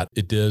like that.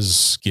 It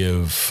does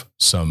give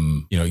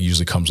some, it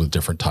usually comes with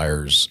different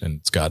tires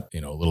and it's got, a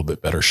little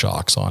bit better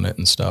shocks on it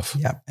and stuff.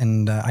 Yeah.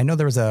 And I know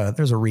there's a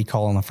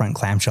recall on the front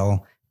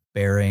clamshell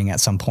bearing at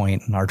some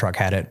point, and our truck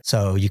had it.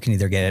 So you can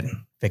either get it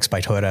fixed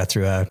by Toyota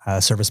through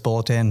a service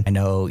bulletin. I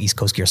know East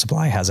Coast Gear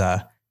Supply has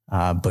a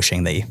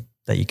bushing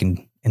that you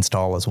can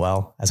install as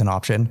well as an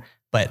option.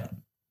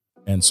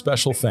 And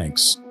special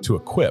thanks to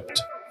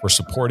Equipped for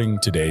supporting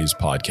today's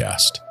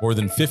podcast. More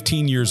than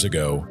 15 years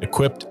ago,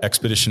 Equipped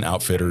Expedition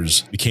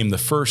Outfitters became the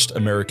first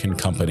American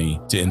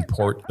company to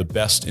import the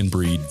best in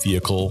breed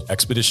vehicle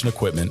expedition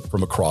equipment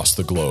from across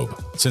the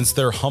globe. Since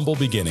their humble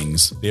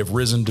beginnings, they have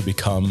risen to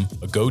become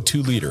a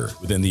go-to leader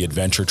within the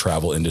adventure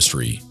travel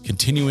industry,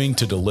 continuing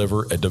to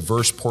deliver a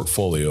diverse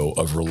portfolio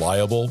of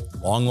reliable,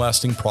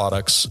 long-lasting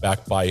products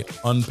backed by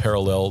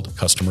unparalleled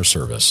customer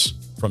service.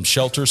 From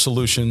shelter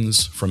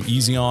solutions from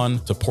Easy On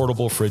to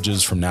portable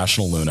fridges from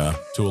National Luna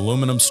to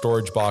aluminum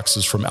storage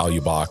boxes from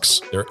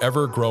Alubox, their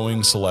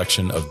ever-growing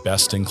selection of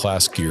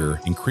best-in-class gear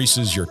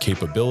increases your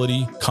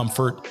capability,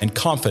 comfort, and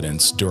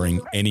confidence during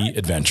any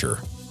adventure.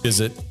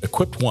 Visit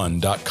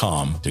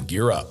equippedone.com to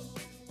gear up.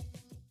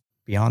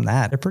 Beyond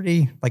that, they're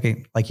pretty,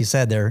 like you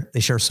said, they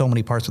share so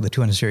many parts with the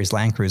 200 series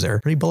Land Cruiser.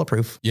 Pretty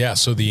bulletproof. Yeah.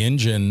 So the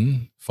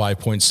engine,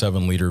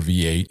 5.7 liter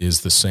V8,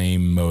 is the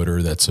same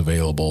motor that's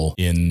available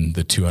in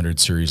the 200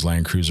 series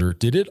Land Cruiser.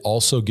 Did it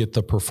also get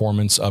the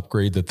performance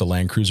upgrade that the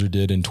Land Cruiser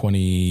did in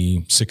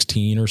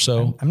 2016 or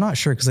so? I'm not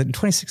sure because in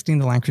 2016,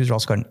 the Land Cruiser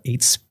also got an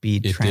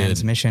 8-speed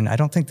transmission. I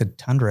don't think the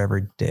Tundra ever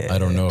did. I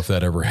don't know if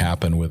that ever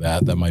happened with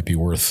that. That might be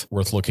worth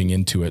looking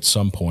into at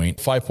some point.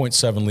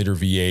 5.7 liter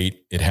V8.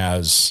 It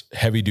has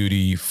heavy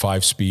duty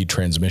 5-speed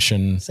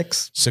transmission.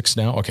 Six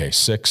now? Okay.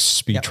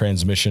 6-speed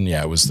transmission.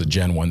 Yeah. It was the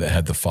Gen 1 that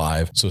had the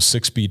 5. So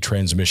 6-speed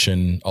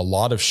transmission, a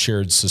lot of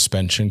shared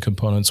suspension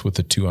components with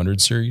the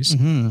 200 series.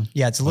 Mm-hmm.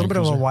 Yeah. It's a little bit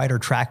of a wider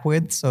track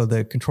width. So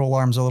the control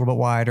arms are a little bit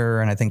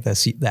wider and I think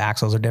the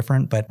axles are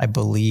different, but I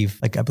believe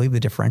the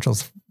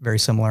differential's very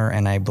similar.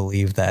 And I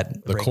believe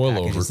that the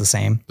coilover is the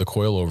same. The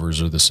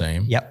coilovers are the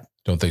same. Yep.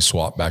 Don't they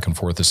swap back and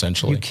forth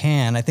essentially? You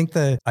can.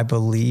 I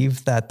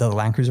believe that the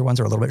Land Cruiser ones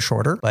are a little bit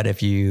shorter,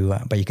 but you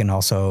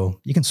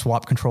can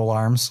swap control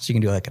arms. So you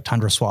can do like a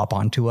Tundra swap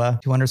onto a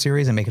 200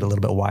 series and make it a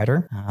little bit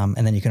wider. And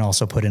then you can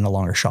also put in a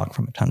longer shock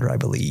from a Tundra, I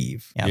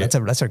believe. Yeah.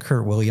 That's a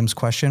Kurt Williams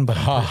question, but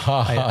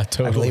I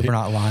believe we're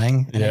not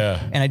lying.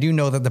 And I do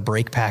know that the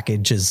brake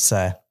package is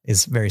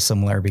very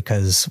similar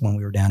because when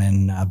we were down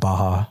in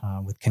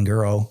Baja with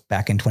Kanguro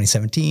back in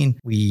 2017,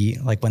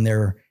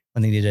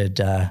 when they needed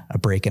a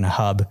brake and a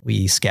hub,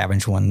 we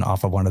scavenged one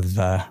off of one of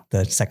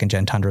the second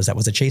gen Tundras that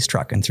was a chase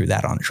truck and threw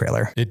that on a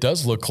trailer. It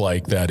does look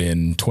like that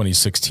in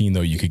 2016,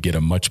 though, you could get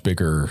a much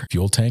bigger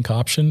fuel tank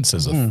option. It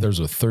says there's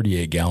a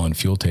 38 gallon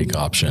fuel tank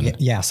option.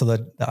 Yeah. So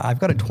I've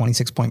got a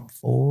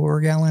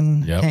 26.4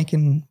 gallon tank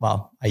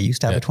I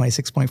used to have a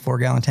 26.4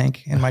 gallon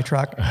tank in my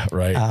truck.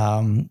 Right.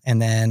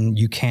 And then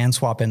you can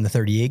swap in the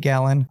 38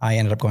 gallon. I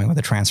ended up going with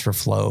a transfer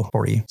flow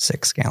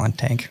 46 gallon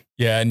tank.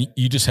 Yeah. And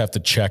you just have to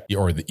check,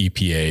 or the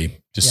EPA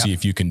to see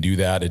if you can do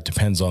that. It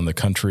depends on the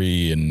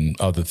country and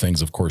other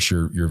things. Of course,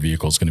 your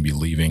vehicle is going to be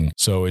leaving.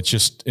 So it's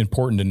just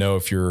important to know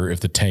if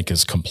the tank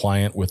is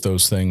compliant with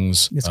those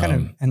things. It's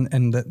kind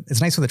of,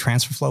 it's nice with the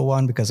transfer flow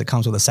one because it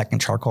comes with a second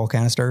charcoal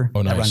canister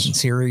that runs in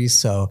series.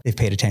 So they've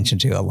paid attention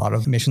to a lot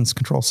of emissions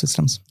control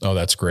systems. Oh,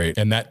 that's great.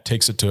 And that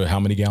takes it to how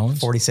many gallons?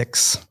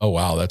 46. Oh,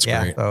 wow. That's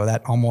great. So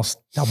that almost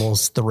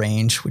doubles the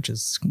range, which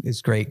is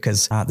great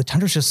because the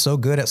Tundra is just so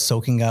good at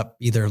soaking up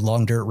either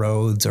long dirt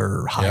roads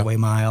or highway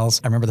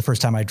miles. I remember the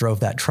first time I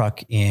drove that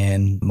truck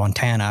in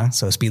Montana.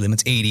 So speed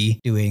limit's 80,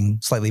 doing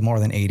slightly more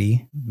than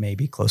 80,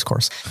 maybe close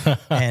course.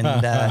 And,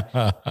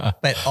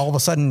 but all of a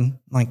sudden,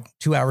 like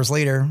 2 hours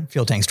later,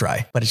 fuel tank's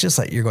dry, but it's just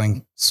like you're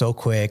going so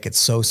quick. It's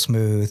so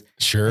smooth.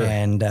 Sure.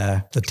 And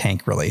the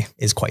tank really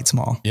is quite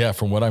small. Yeah.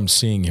 From what I'm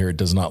seeing here, it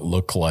does not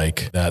look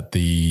like that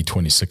the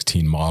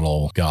 2016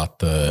 model got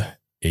the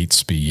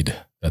 8-speed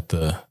that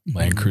the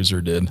Land Cruiser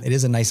did. It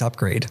is a nice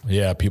upgrade.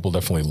 Yeah, people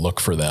definitely look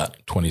for that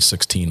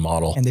 2016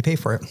 model. And they pay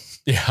for it.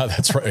 Yeah,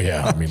 that's right.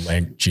 Yeah, I mean,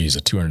 a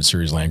 200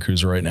 series Land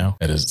Cruiser right now,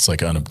 it's like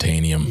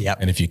unobtainium. Yep.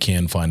 And if you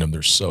can find them,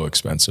 they're so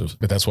expensive.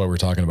 But that's why we're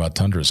talking about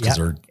Tundras, because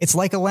it's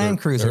like a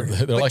Land Cruiser.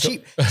 They're like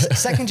cheap.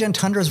 Second gen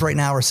Tundras right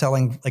now are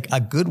selling like a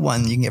good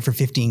one you can get for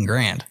 15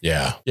 grand.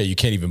 Yeah. Yeah, you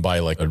can't even buy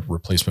like a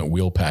replacement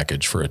wheel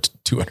package for a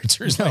 200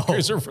 series Land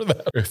Cruiser for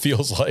that, it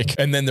feels like.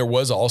 And then there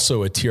was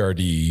also a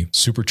TRD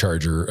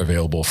supercharger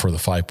available for the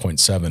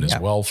 5.7 as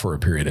well for a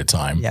period of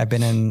time. Yeah,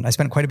 I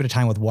spent quite a bit of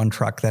time with one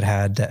truck that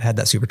had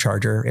that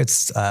supercharger.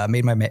 It's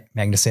made by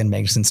Magnuson.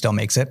 Magnuson still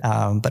makes it,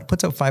 but it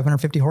puts out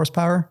 550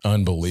 horsepower.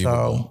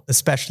 Unbelievable. So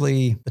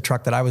especially the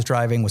truck that I was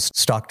driving was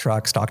stock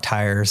truck, stock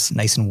tires,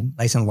 nice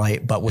and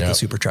light, but with the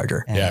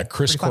supercharger. And yeah,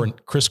 Chris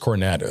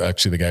Cornett,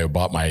 actually the guy who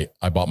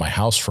I bought my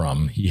house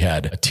from, he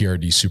had a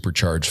TRD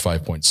supercharged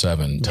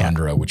 5.7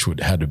 Tundra, which would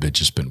had to have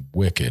just been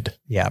wicked.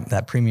 Yeah,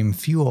 that premium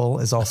fuel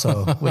is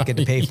also wicked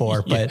to pay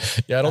for, but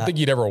yeah, I don't think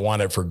you'd ever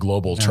want it for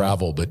global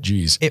travel, but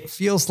geez. It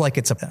feels like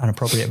it's an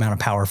appropriate amount of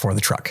power for the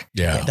truck.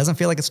 Yeah. It doesn't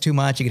feel like it's too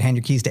much. You can hand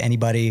your keys to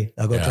anybody.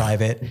 They'll go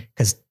drive it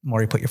because the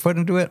more you put your foot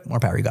into it, more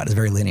power you got. It's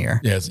very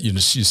linear. Yeah. You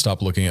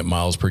stop looking at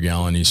miles per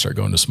gallon. You start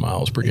going to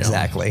miles per gallon.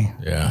 Exactly.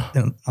 Yeah.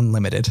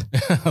 Unlimited.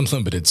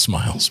 Unlimited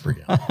miles per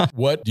gallon.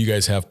 What do you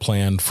guys have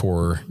planned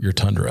for your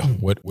Tundra?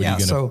 What are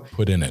you going to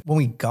put in it? When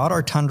we got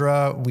our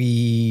Tundra,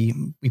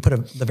 we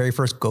put the very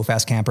first Go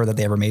Fast camper that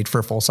they ever made for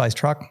a full size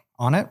truck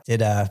on it. Did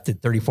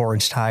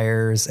 34-inch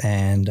tires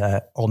and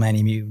old man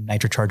emu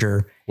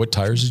nitrocharger. What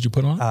tires did you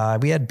put on?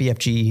 We had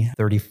BFG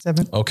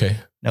 37. Okay.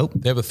 Nope.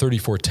 They have a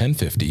 34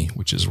 1050,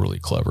 which is really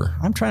clever.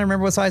 I'm trying to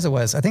remember what size it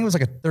was. I think it was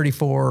like a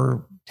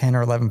 34 10 or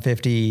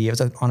 1150. It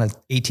was on an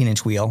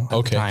 18-inch wheel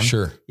at the time.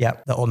 Sure. Yeah.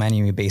 The old man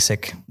emu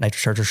basic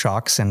nitrocharger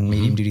shocks and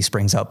medium duty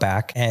springs out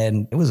back.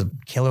 And it was a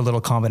killer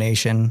little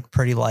combination,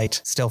 pretty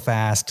light, still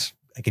fast.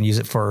 I can use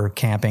it for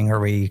camping, or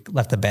we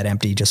left the bed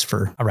empty just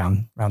for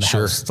around the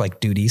house, like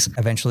duties.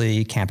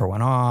 Eventually camper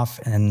went off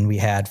and we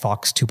had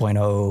Fox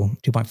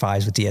 2.0,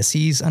 2.5s with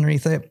DSCs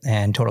underneath it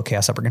and total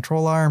chaos upper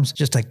control arms,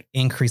 just to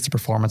increase the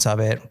performance of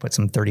it. Put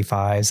some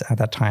 35s. At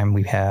that time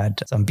we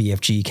had some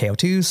BFG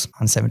KO2s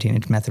on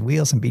 17-inch method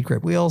wheels, some bead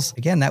grip wheels.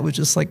 Again, that was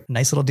just like a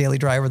nice little daily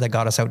driver that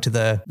got us out to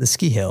the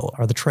ski hill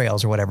or the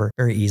trails or whatever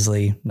very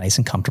easily, nice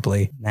and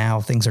comfortably.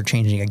 Now things are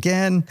changing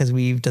again because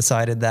we've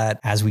decided that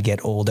as we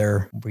get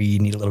older,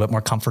 we need a little bit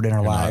more comfort in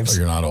our lives.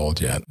 You're not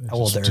old yet.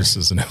 Older. Just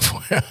as an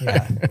FYI.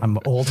 Yeah, I'm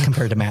old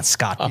compared to Matt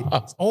Scott.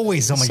 He's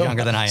always so much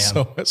younger than I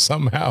am.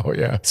 Somehow,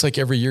 yeah. It's like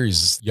every year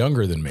he's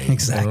younger than me.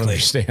 Exactly. I don't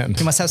understand.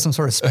 He must have some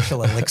sort of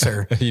special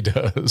elixir. He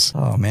does.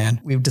 Oh man.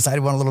 We've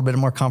decided we want a little bit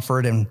more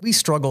comfort, and we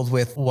struggled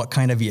with what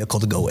kind of vehicle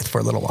to go with for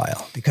a little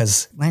while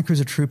because Land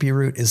Cruiser Troopy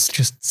route is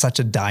just such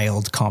a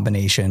dialed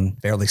combination,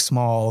 fairly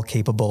small,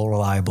 capable,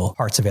 reliable,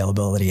 parts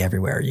availability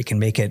everywhere. You can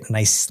make it a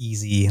nice,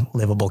 easy,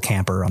 livable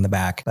camper on the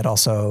back, but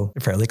also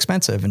fairly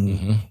expensive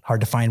and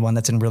hard to find one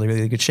that's in really,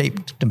 really good shape,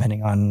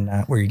 depending on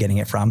where you're getting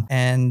it from.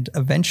 And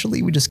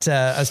eventually we just,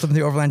 I was flipping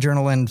through Overland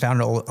Journal and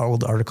found an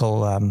old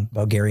article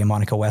about Gary and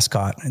Monica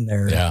Westcott and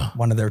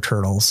one of their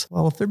turtles.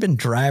 Well, if they've been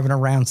driving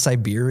around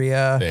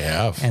Siberia, they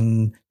have,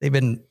 and they've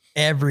been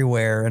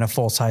everywhere in a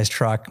full-size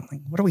truck. Like,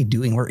 what are we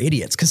doing? We're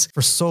idiots. Because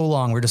for so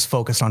long, we're just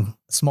focused on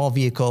a small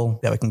vehicle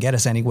that can get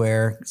us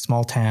anywhere,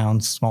 small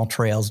towns, small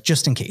trails,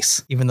 just in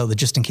case, even though the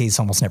just in case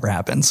almost never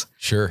happens.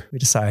 Sure. We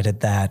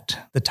decided that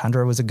the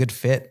Tundra was a good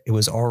fit. It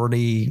was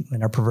already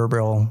in our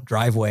proverbial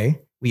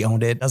driveway. We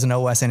owned it. Doesn't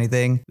owe us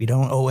anything. We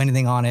don't owe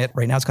anything on it.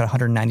 Right now it's got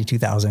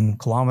 192,000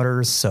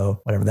 kilometers. So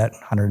whatever that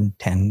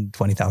 110,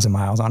 20,000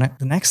 miles on it.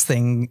 The next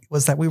thing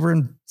was that we were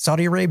in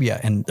Saudi Arabia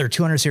and there are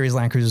 200 series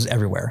Land Cruisers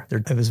everywhere.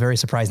 It was very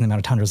surprising the amount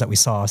of Tundras that we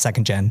saw,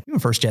 second gen, even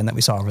first gen that we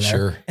saw over there.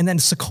 Sure. And then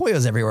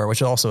Sequoias everywhere, which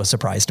is also a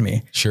surprise to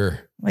me. Sure.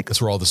 Like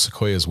that's where all the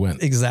Sequoias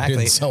went. Exactly. You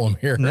didn't sell them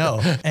here. No.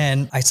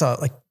 And I saw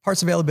like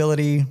Parts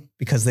availability,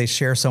 because they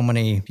share so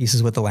many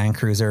pieces with the Land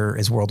Cruiser,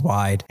 is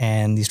worldwide,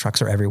 and these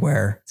trucks are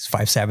everywhere. These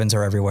 5.7s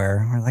are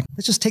everywhere. We're like,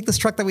 let's just take this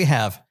truck that we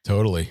have.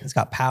 Totally. It's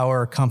got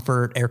power,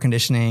 comfort, air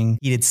conditioning,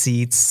 heated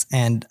seats,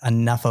 and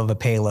enough of a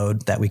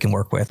payload that we can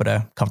work with, but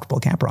a comfortable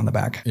camper on the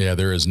back. Yeah,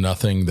 there is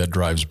nothing that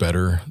drives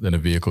better than a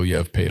vehicle you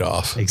have paid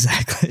off.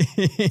 Exactly.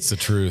 It's the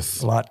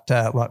truth. A lot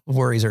of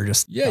worries are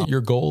just... Yeah, your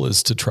goal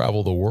is to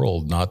travel the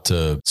world, not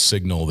to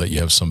signal that you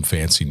have some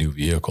fancy new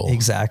vehicle.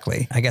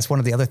 Exactly. I guess one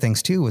of the other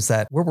things too was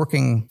that we're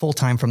working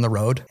full-time from the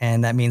road,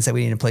 and that means that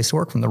we need a place to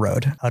work from the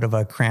road. Out of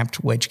a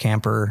cramped wedge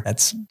camper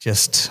that's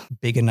just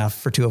big enough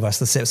for two of us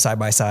to sit side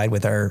by side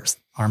with our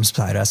arms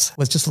beside us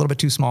was just a little bit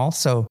too small.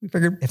 So we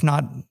figured if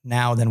not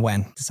now, then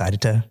when?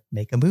 Decided to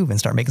make a move and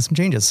start making some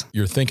changes.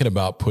 You're thinking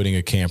about putting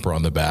a camper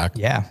on the back.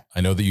 Yeah. I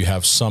know that you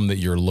have some that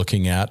you're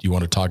looking at. You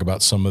want to talk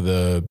about some of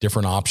the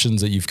different options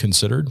that you've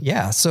considered?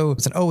 Yeah. So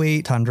it's an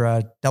 08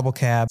 Tundra, double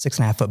cab,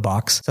 6.5 foot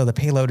box. So the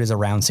payload is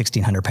around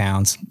 1,600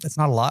 pounds. That's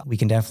not a lot. We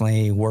can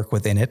definitely work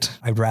within it.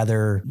 I'd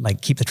rather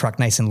keep the truck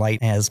nice and light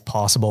as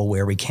possible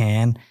where we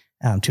can.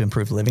 To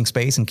improve living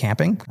space and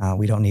camping.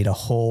 We don't need a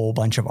whole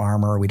bunch of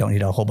armor. We don't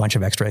need a whole bunch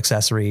of extra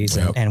accessories.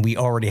 Yep. And we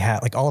already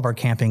have, all of our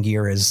camping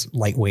gear is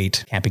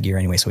lightweight camping gear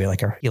anyway. So we have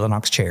our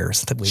Helinox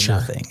chairs that weigh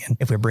nothing. And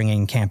if we're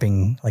bringing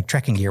camping,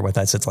 trekking gear with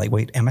us, it's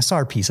lightweight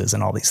MSR pieces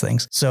and all these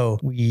things. So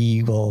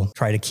we will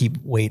try to keep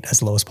weight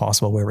as low as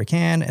possible where we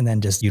can, and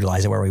then just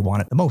utilize it where we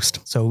want it the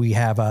most. So we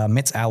have a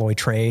MITS alloy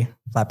tray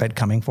flatbed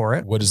coming for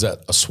it. What is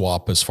that, a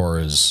swap as far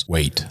as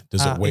weight?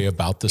 Does it weigh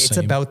about the same?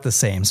 It's about the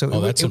same. So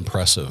that's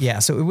impressive. Yeah.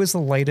 So it was the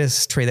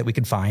lightest tray that we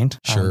could find.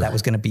 That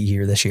was going to be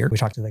here this year. We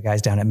talked to the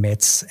guys down at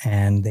MITS,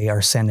 and they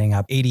are sending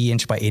up 80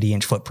 inch by 80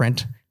 inch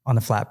footprint on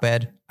the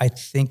flatbed. I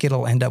think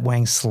it'll end up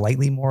weighing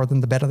slightly more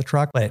than the bed of the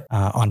truck, but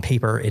on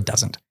paper, it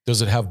doesn't.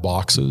 Does it have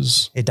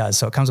boxes? It does.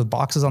 So it comes with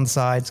boxes on the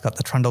side. It's got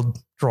the trundle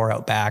drawer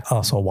out back,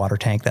 also a water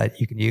tank that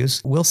you can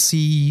use. We'll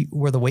see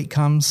where the weight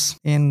comes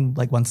in,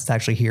 once it's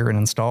actually here and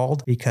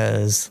installed,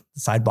 because the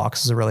side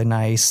boxes are really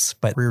nice.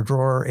 But rear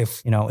drawer,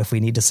 if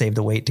we need to save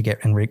the weight to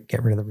get rid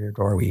of the rear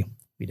drawer, we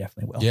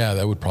definitely will. Yeah,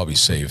 that would probably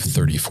save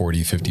 30,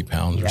 40, 50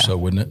 pounds or so,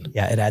 wouldn't it?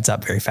 Yeah, it adds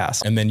up very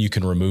fast. And then you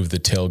can remove the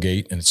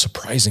tailgate, and it's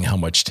surprising how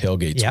much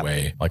tailgates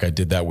weigh. I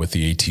did that with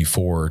the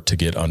AT4 to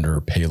get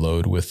under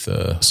payload with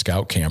the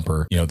Scout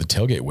camper. The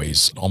tailgate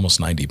weighs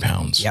almost 90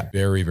 pounds. Yep.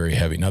 Very, very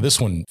heavy. Now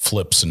this one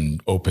flips and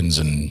opens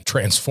and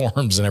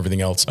transforms and everything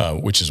else,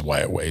 which is why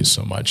it weighs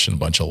so much, and a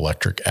bunch of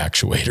electric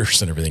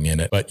actuators and everything in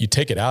it. But you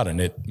take it out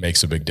and it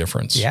makes a big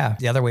difference. Yeah.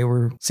 The other way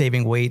we're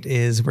saving weight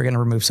is we're going to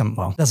remove some,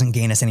 it doesn't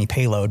gain us any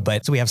payload,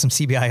 but so we have some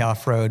CBI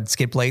off-road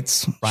skid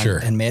plates front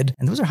and mid,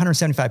 and those are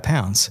 175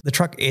 pounds. The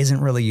truck isn't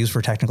really used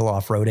for technical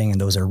off-roading,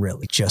 and those are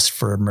really just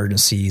for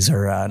emergencies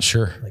or a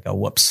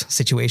whoops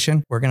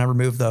situation. We're going to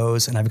remove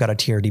those, and I've got a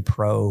TRD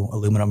Pro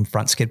aluminum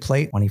front skid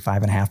plate,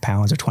 25.5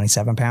 pounds or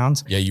 27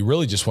 pounds. Yeah, you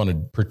really just want to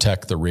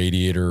protect the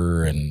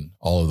radiator and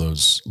all of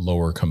those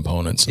lower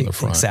components in the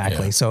front.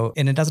 Exactly. Yeah. So,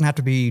 and it doesn't have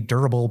to be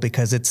durable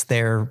because it's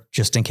there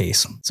just in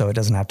case. So it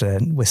doesn't have to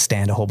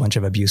withstand a whole bunch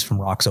of abuse from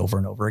rocks over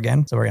and over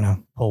again. So we're going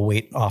to pull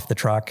weight off the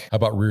truck. How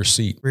about rear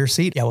seat? Rear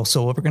seat. Yeah. Well,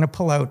 so we're going to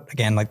pull out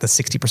again, the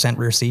 60%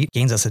 rear seat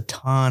gains us a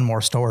ton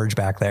more storage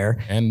back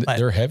there. And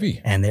they're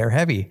heavy.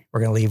 We're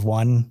going to leave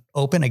one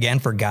open again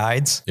for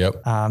guides.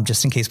 Yep.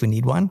 Just in case we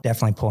need one.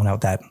 Definitely pulling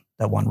out that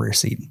one rear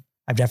seat.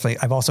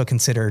 I've also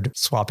considered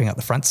swapping out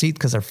the front seat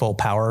because they're full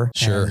power.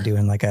 Sure. And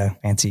doing a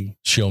fancy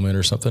Shieldman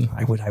or something.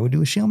 I would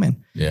do a Shieldman.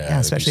 Yeah.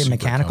 Especially a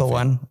mechanical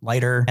one,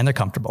 lighter, and they're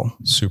comfortable.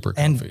 Super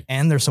comfy.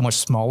 And they're so much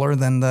smaller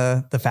than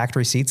the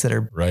factory seats that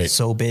are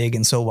so big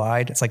and so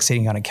wide. It's like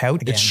sitting on a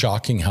couch. Again. It's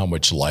shocking how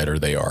much lighter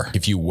they are.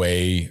 If you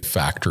weigh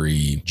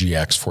factory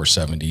GX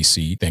 470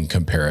 seat, then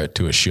compare it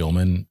to a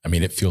Shieldman,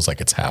 it feels like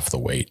it's half the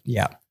weight.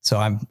 Yeah. So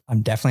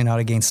I'm definitely not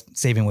against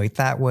saving weight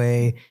that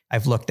way.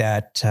 I've looked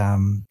at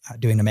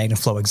doing the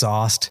MagnaFlow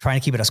exhaust, trying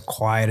to keep it as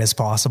quiet as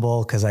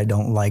possible because I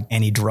don't like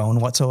any drone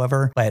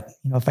whatsoever. But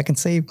if I can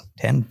save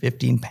 10,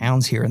 15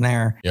 pounds here and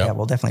there,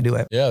 we'll definitely do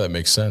it. Yeah, that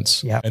makes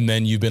sense. Yeah. And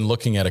then you've been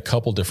looking at a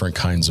couple different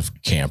kinds of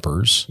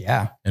campers.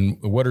 Yeah. And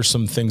what are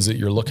some things that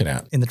you're looking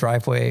at? In the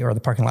driveway or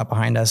the parking lot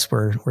behind us,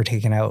 we're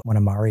taking out one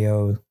of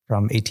Mario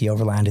from AT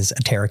Overland is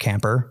a Terra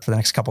camper for the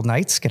next couple of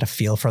nights, get a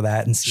feel for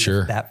that and see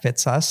if that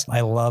fits us.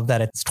 I love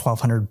that it's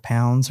 1,200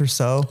 pounds or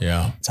so.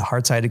 Yeah. It's a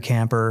hard-sided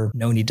camper.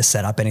 No need to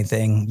set up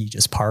anything. You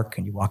just park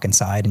and you walk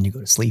inside and you go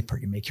to sleep or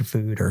you make your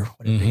food or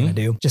whatever you're going to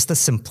do. Just the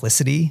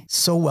simplicity,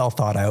 so well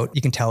thought out.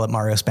 You can tell that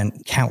Mario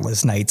spent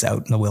countless nights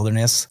out in the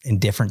wilderness in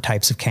different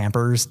types of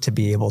campers to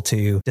be able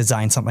to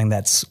design something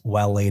that's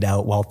well laid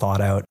out, well thought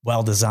out,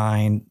 well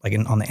designed,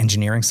 on the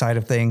engineering side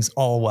of things,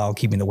 all while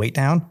keeping the weight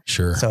down.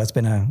 Sure. So it's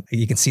been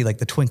you can see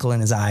the twinkle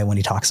in his eye when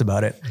he talks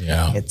about it.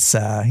 Yeah. It's,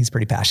 he's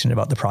pretty passionate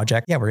about the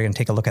project. Yeah. We're going to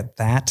take a look at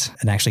that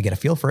and actually get a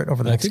feel for it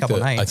over the next couple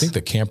of nights. I think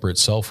the camper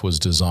itself was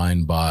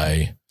designed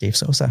by Dave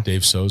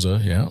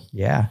Souza. Yeah.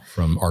 Yeah.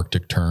 From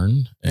Arctic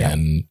Turn.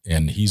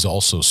 And he's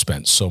also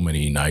spent so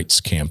many nights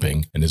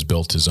camping and has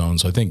built his own.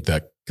 So I think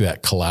that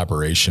that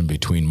collaboration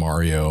between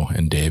Mario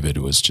and David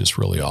was just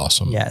really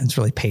awesome. Yeah, it's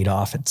really paid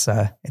off. It's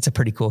a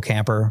pretty cool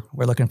camper.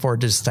 We're looking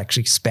forward to just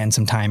actually spend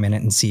some time in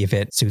it and see if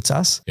it suits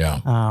us. Yeah.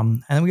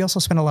 And then we also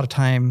spend a lot of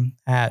time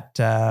at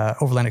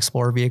Overland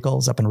Explorer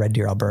vehicles up in Red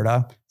Deer,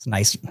 Alberta. It's a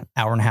nice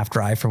hour and a half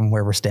drive from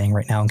where we're staying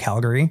right now in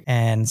Calgary.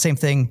 And same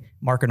thing,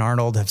 Mark and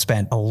Arnold have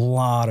spent a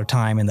lot of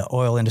time in the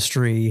oil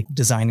industry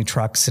designing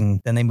trucks.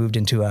 And then they moved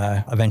into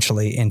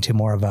eventually into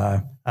more of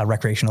a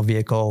recreational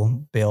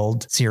vehicle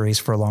build series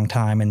for a long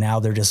time. And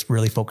now they're just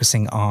really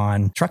focusing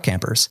on truck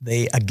campers.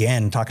 They,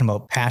 again, talking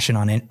about passion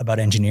about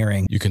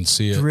engineering. You can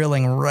see it.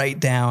 Drilling right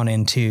down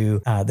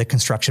into the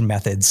construction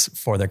methods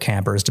for their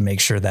campers to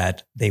make sure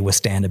that they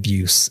withstand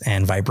abuse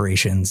and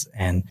vibrations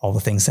and all the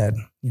things that,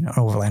 an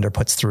Overlander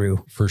puts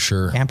through for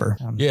sure. Camper.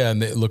 Yeah.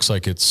 And it looks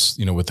like it's,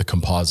 with the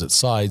composite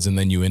sides, and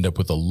then you end up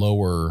with a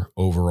lower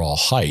overall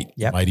height.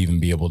 Yep. You might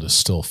even be able to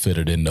still fit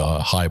it into a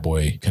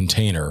highboy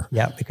container.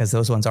 Yeah. Because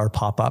those ones are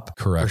pop up.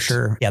 Correct. For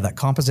sure. Yeah. That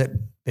composite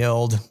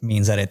build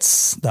means that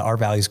the R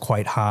value is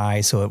quite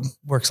high. So it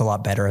works a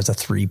lot better as a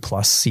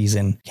 3+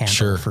 season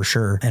camper for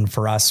sure. And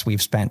for us,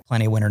 we've spent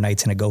plenty of winter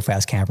nights in a Go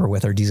Fast camper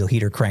with our diesel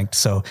heater cranked.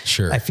 So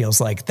I feels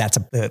like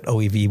the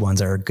OEV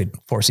ones are a good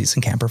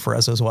 4-season camper for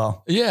us as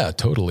well. Yeah,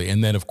 totally.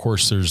 And then of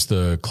course there's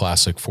the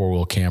classic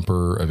 4-wheel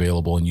camper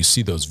available, and you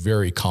see those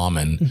very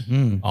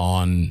common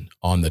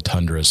on the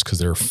Tundras because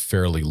they're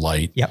fairly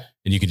light. Yep.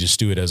 And you can just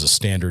do it as a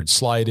standard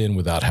slide in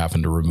without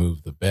having to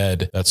remove the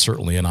bed. That's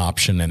certainly an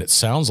option. And it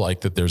sounds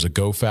like that there's a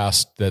Go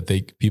Fast that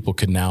people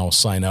can now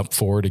sign up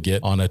for to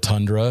get on a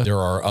Tundra. There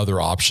are other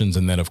options.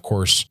 And then of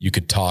course you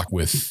could talk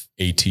with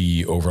AT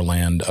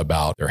Overland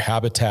about their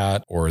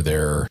Habitat or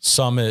their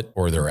Summit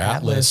or their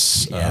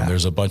Atlas. Yeah.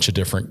 There's a bunch of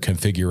different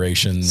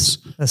configurations.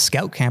 The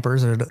Scout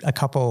campers are a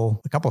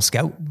couple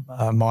Scout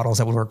models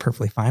that would work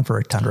perfectly fine for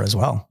a Tundra as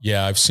well.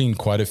 Yeah, I've seen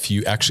quite a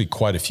few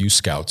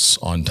Scouts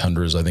on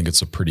Tundras. I think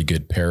it's a pretty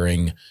good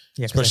pairing.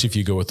 Yeah, especially if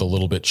you go with a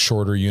little bit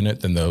shorter unit,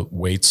 then the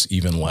weight's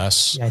even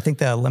less. Yeah, I think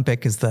the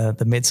Olympic is the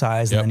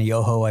mid-size, and then the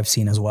Yoho I've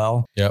seen as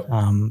well. Yep.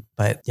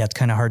 But yeah, it's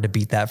kind of hard to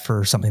beat that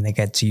for something that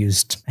gets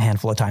used a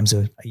handful of times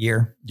a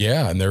year.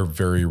 Yeah, and they're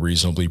very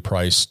reasonably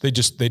priced.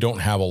 They don't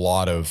have a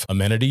lot of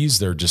amenities.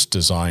 They're just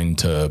designed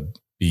to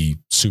be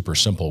super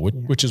simple,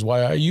 which is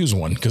why I use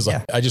one, because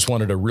I just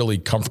wanted a really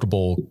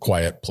comfortable,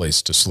 quiet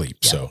place to sleep.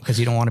 Yeah, so because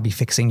you don't want to be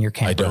fixing your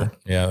camper. I don't.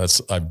 Yeah,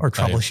 or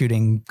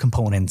troubleshooting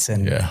components.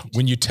 And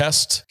when you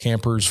test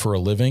campers for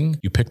a living,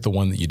 you pick the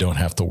one that you don't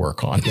have to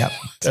work on. Yep.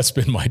 That's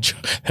been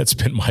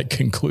my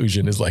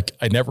conclusion. Is like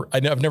I've never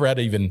had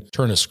to even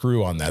turn a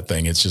screw on that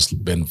thing. It's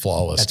just been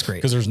flawless. That's great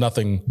because there's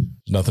nothing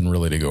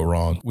really to go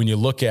wrong. When you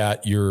look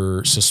at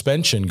your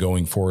suspension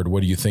going forward,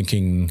 what are you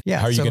thinking? Yeah,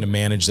 how are you going to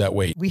manage that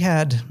weight? We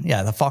had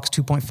the Fox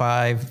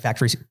 2.5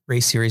 factory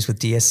race series with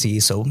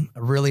DSC. So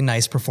a really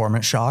nice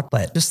performance shock,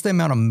 but just the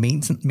amount of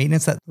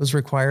maintenance that was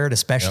required,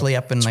 especially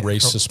up in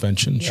race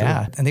suspension.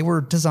 Yeah. Sure. And they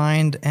were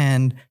designed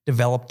and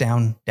developed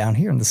down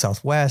here in the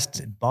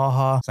Southwest, in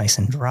Baja. It's nice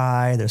and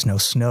dry. There's no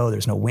snow.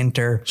 There's no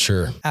winter.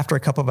 Sure. After a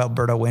couple of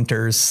Alberta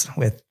winters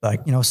with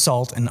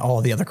salt and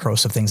all the other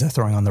corrosive things they're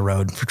throwing on the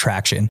road for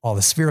traction, all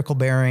the spherical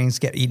bearings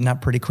get eaten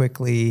up pretty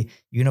quickly.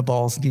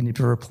 Uniballs need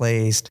to be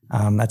replaced.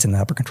 That's in the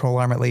upper control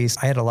arm, at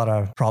least. I had a lot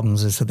of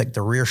problems with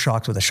the rear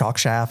shocks with the shock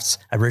shafts,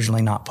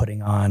 originally not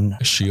putting on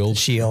a shield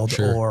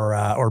sure.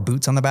 or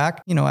boots on the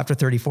back.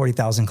 After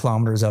 40,000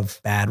 kilometers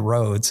of bad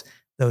roads,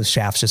 those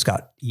shafts just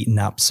got eaten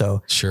up.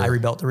 So I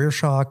rebuilt the rear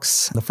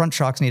shocks. The front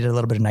shocks needed a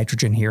little bit of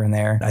nitrogen here and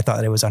there. I thought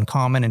that it was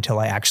uncommon until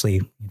I actually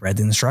read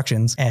the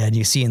instructions. And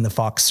you see in the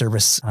Fox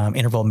service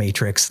interval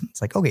matrix,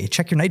 it's like, okay,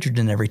 check your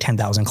nitrogen every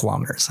 10,000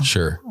 kilometers.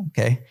 Sure.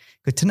 Okay.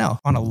 Good to know.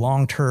 On a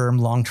long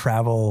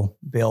travel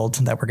build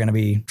that we're going to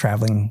be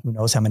traveling, who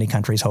knows how many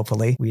countries,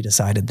 hopefully, we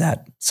decided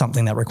that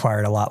something that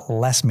required a lot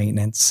less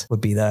maintenance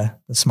would be the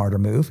smarter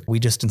move. We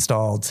just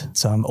installed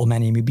some Old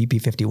Man Emu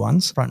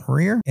BP51s, front and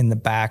rear. In the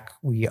back,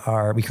 we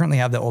currently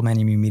have the Old Man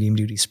Emu medium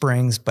duty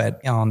springs,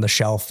 but on the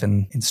shelf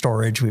and in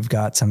storage, we've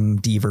got some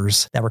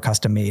Devers that were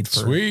custom made for.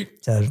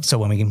 Sweet. So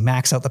when we can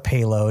max out the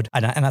payload,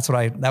 and that's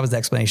that was the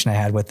explanation I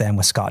had with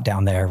Scott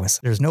down there, was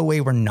there's no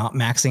way we're not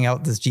maxing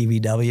out this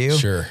GVW.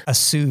 Sure.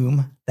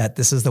 Assume that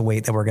this is the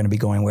weight that we're going to be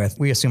going with.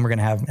 We assume we're going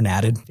to have an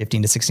added 1,500 to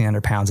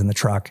 1,600 pounds in the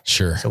truck.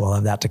 Sure. So we'll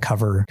have that to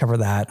cover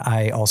that.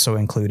 I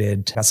also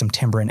got some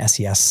timber and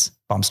SES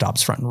bump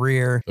stops front and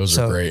rear. Those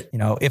are great.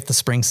 If the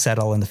springs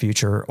settle in the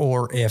future,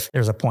 or if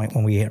there's a point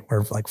when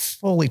we're like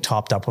fully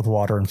topped up with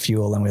water and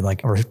fuel and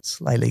we're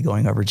slightly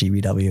going over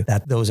GVW,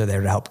 that those are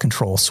there to help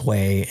control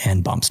sway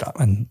and bump stop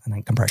and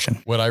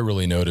compression. What I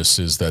really notice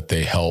is that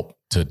they help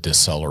to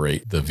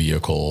decelerate the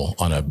vehicle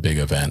on a big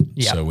event.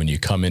 Yeah. So when you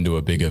come into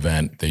a big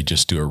event, they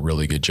just do a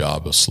really good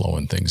job of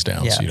slowing things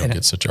down so you don't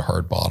get such a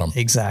hard bottom.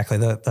 Exactly.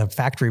 The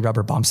factory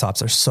rubber bump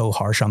stops are so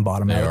harsh on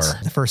bottom outs.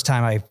 The first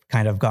time I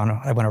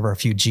went over a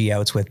few G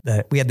outs we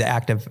had the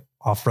active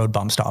off-road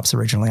bump stops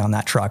originally on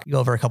that truck. You go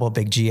over a couple of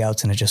big G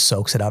outs and it just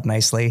soaks it up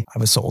nicely. I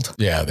was sold.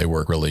 Yeah, they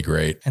work really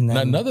great. And then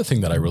another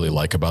thing that I really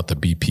like about the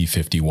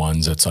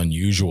BP51s that's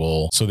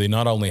unusual. So they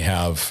not only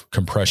have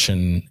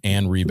compression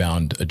and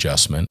rebound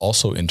adjustment,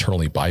 also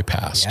internally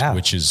bypassed,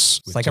 which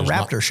is it's like a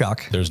Raptor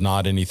shock. There's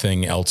not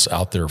anything else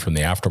out there from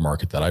the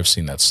aftermarket that I've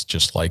seen that's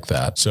just like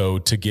that. So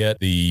to get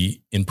the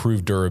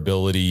improved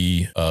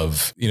durability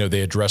of,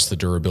 they address the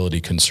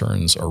durability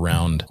concerns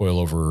around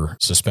coilover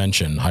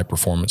suspension, high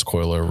performance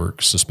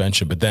coilover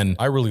suspension. But then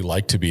I really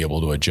like to be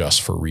able to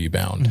adjust for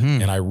rebound.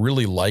 And I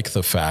really like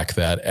the fact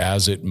that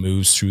as it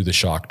moves through the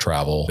shock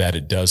travel, that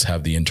it does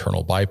have the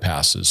internal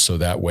bypasses. So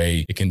that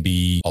way it can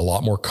be a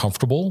lot more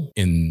comfortable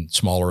in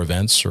smaller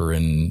events or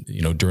in,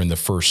 during the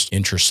first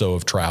inch or so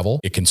of travel.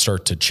 It can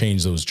start to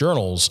change those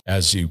journals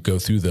as you go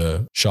through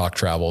the shock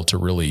travel to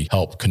really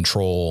help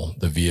control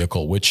the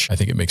vehicle, which I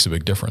think it makes a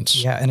big difference.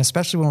 Yeah. And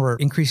especially when we're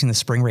increasing the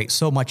spring rate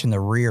so much in the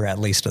rear, at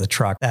least of the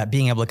truck, that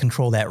being able to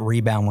control that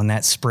rebound when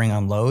that spring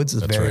unloads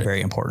is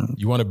very important.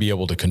 You want to be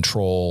able to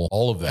control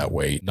all of that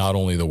weight, not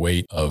only the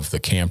weight of the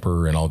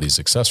camper and all these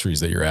accessories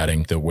that you're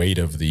adding, the weight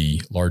of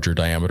the larger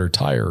diameter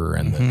tire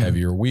and the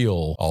heavier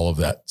wheel, all of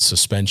that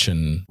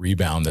suspension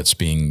rebound that's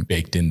being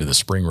baked into the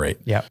spring rate.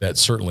 Yeah. That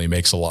certainly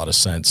makes a lot of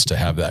sense to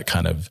have that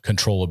kind of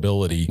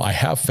controllability. I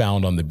have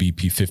found on the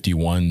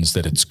BP51s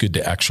that it's good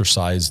to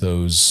exercise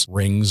those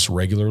rings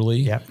regularly.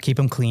 Yeah. Keep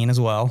them clean as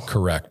well.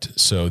 Correct.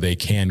 So they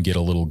can get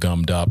a little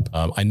gummed up.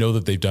 I know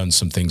that they've done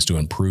some things to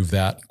improve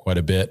that quite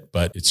a bit,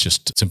 but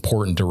it's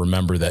important to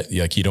remember that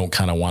you don't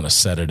kind of want to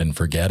set it and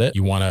forget it.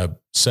 You want to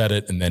set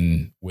it and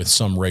then with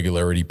some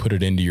regularity, put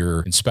it into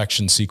your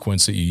inspection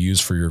sequence that you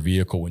use for your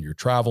vehicle when you're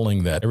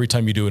traveling, that every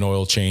time you do an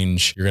oil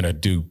change, you're going to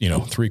do,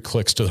 3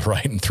 clicks to the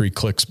right and 3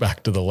 clicks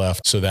back to the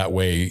left. So that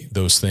way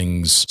those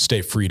things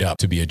stay freed up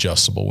to be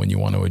adjustable when you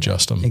want to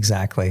adjust them.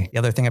 Exactly. The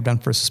other thing I've done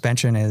for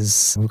suspension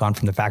is we've gone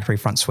from the factory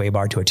front sway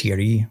bar to a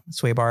TRD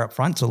sway bar up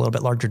front. So a little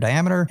bit larger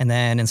diameter, and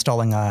then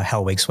installing a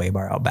Hellwig sway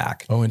bar out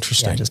back. Oh,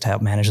 interesting. Yeah, just to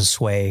help manage the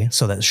sway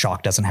so that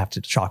shocks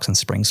and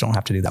springs don't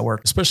have to do that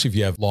work. Especially if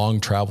you have long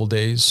travel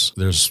days,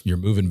 you're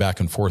moving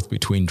back and forth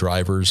between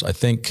drivers. I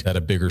think that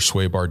a bigger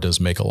sway bar does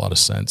make a lot of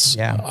sense.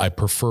 Yeah. I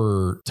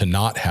prefer to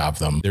not have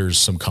them. There's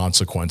some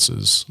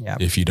consequences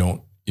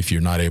if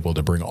you're not able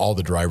to bring all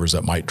the drivers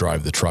that might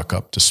drive the truck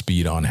up to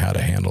speed on how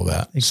to handle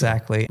that.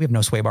 Exactly. We have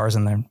no sway bars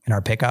in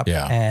our pickup,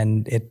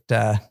 and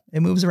it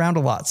moves around a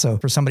lot. So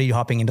for somebody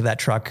hopping into that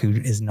truck who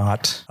is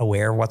not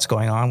aware of what's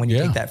going on when you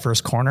take that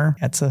first corner,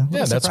 that's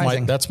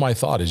surprising. That's my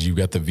thought is you've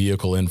got the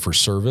vehicle in for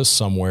service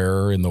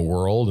somewhere in the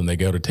world and they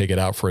go to take it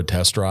out for a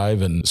test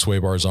drive and sway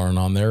bars aren't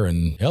on there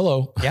and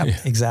hello. Yeah,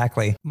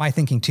 exactly. My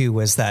thinking too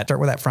was that start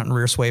with that front and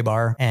rear sway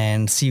bar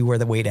and see where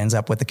the weight ends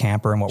up with the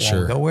camper and what one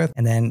we'll go with.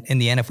 And then in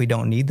the end, if we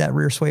don't need that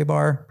rear sway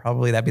bar,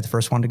 probably that'd be the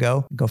first one to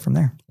go from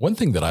there. One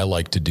thing that I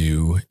like to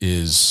do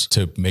is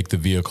to make the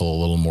vehicle a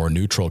little more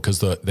neutral because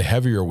the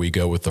heavier we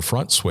go with the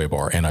front sway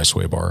bar,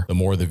 anti-sway bar, the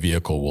more the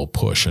vehicle will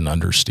push and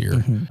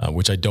understeer,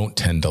 which I don't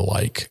tend to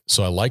like.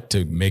 So I like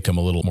to make them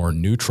a little more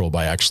neutral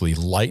by actually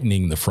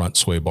lightening the front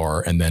sway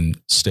bar and then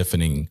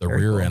stiffening the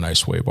rear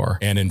anti-sway bar.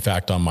 And in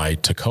fact, on my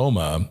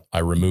Tacoma, I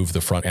removed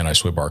the front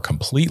anti-sway bar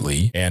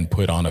completely and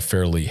put on a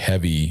fairly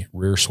heavy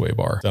rear sway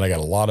bar. Then I got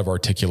a lot of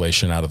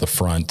articulation out of the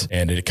front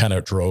and it kind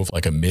of drove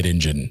like a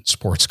mid-engine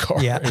sports car.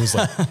 Yeah.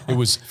 It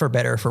was for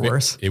better or for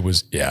worse. It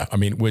was, yeah. I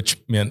mean, which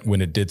meant when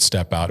it did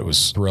step out, it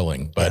was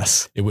thrilling,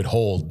 but it would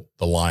hold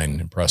the line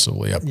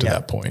impressively up to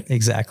that point.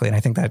 Exactly. And I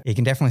think that you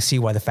can definitely see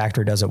why the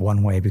factory does it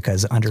one way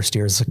because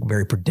understeer is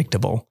very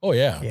predictable. Oh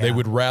yeah. They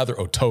would rather,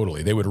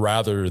 totally. They would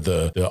rather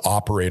the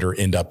operator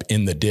end up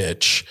in the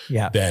ditch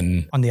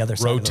than on the other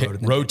side of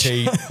the road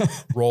rotate,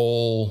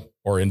 roll,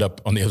 or end up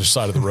on the other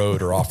side of the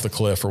road or off the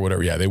cliff or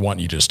whatever. Yeah, they want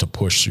you just to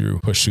push through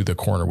the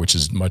corner, which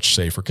is much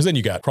safer. Because then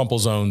you got crumple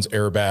zones,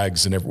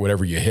 airbags, and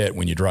whatever you hit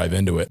when you drive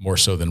into it, more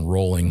so than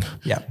rolling.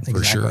 Yeah,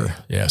 for sure.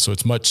 Yeah, so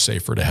it's much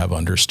safer to have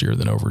understeer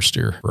than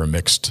oversteer for a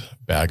mixed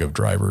bag of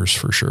drivers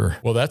for sure.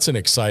 Well, that's an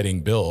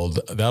exciting build.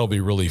 That'll be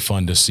really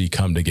fun to see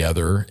come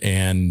together.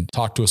 And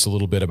talk to us a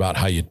little bit about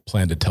how you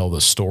plan to tell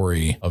the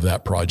story of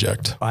that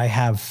project. I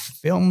have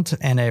filmed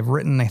and I've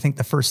written, I think,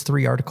 the first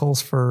 3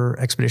 articles for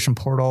Expedition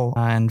Portal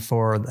and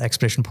for the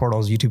Expedition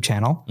Portal's YouTube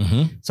channel.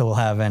 So we'll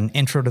have an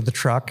intro to the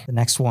truck. The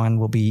next one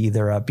will be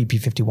either a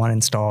BP51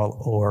 install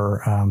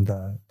or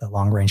the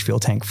long range fuel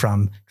tank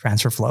from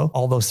Transfer Flow.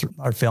 All those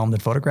are filmed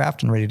and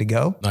photographed and ready to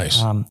go.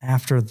 Nice.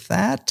 After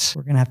that,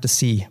 we're going to have to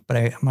see,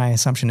 but my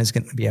assumption is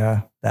going to be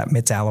that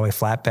MITS alloy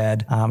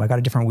flatbed. I got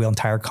a different wheel and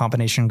tire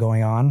combination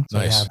going on. So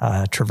nice. I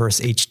have Traverse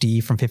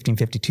HD from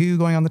 1552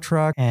 going on the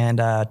truck and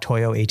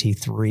Toyo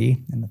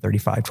AT3 in the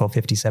 35, 12,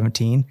 50,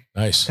 17.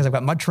 Nice. Because I've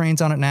got mud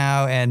trains on it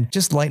now and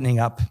just lightening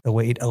up the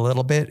weight a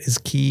little bit is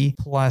key.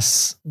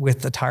 Plus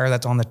with the tire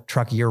that's on the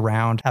truck year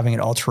round, having it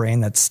all terrain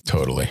that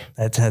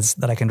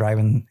I can drive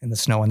in the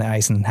snow and the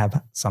ice and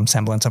have some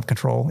semblance of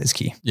control is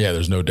key. Yeah,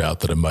 there's no doubt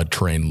that a mud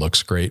terrain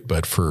looks great,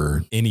 but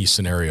for any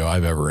scenario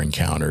I've ever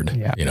encountered,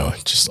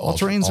 just all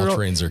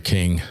terrains are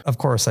king. Of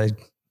course, I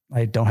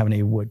I don't have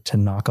any wood to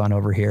knock on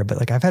over here, but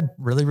like I've had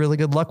really, really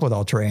good luck with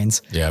all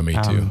terrains. Yeah, me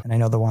too. And I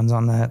know the ones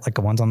on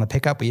the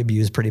pickup we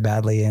abuse pretty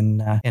badly in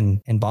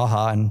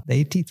Baja, and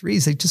the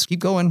AT3s, they just keep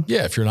going.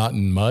 Yeah. If you're not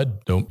in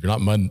mud, you're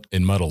not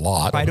in mud a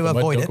lot. Try to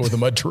avoid it. Don't go with the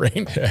mud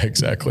terrain. Yeah,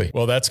 exactly.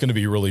 Well, that's going to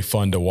be really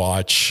fun to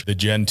watch. The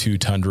Gen 2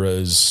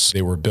 Tundras,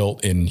 they were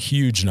built in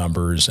huge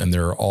numbers and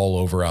they're all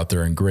over out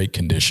there in great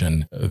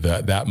condition.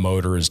 That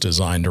motor is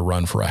designed to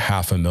run for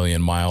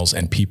 500,000 miles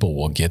and people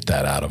will get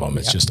that out of them.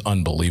 It's just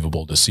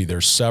unbelievable to see.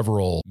 There's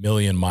several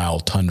million-mile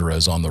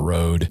Tundras on the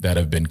road that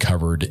have been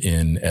covered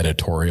in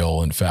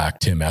editorial. In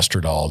fact, Tim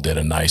Esterdahl did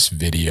a nice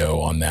video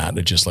on that.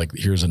 It's just like,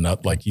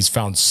 he's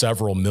found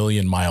several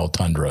million-mile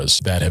Tundras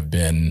that have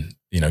been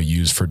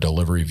used for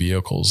delivery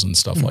vehicles and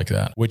stuff like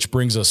that, which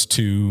brings us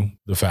to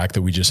the fact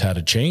that we just had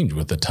a change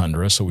with the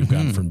Tundra. So we've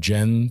gone from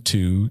Gen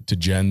 2 to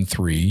Gen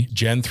 3.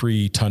 Gen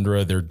 3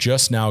 Tundra, they're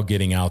just now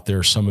getting out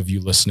there. Some of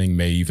you listening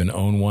may even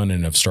own one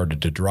and have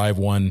started to drive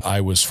one. I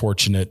was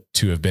fortunate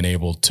to have been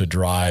able to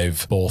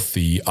drive both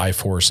the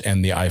iForce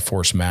and the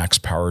iForce Max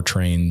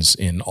powertrains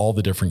in all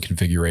the different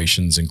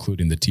configurations,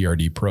 including the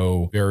TRD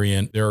Pro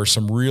variant. There are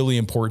some really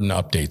important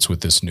updates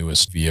with this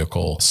newest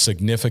vehicle.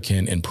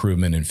 Significant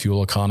improvement in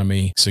fuel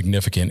economy,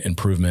 significant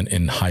improvement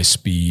in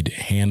high-speed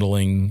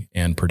handling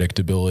and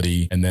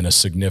predictability, and then a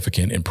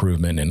significant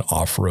improvement in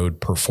off-road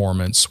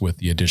performance with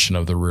the addition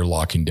of the rear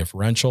locking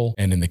differential.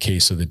 And in the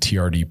case of the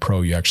TRD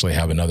Pro, you actually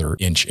have another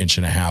inch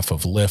and a half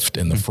of lift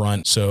in the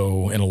front,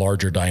 so in a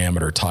larger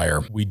diameter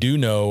tire. We do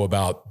know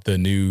about the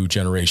new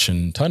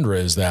generation Tundra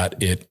is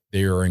that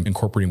they are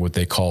incorporating what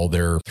they call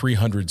their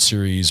 300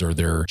 series or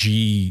their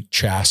G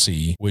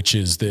chassis, which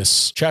is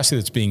this chassis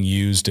that's being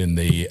used in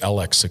the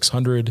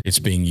LX600. It's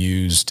being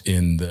used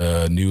in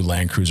the new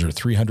Land Cruiser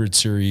 300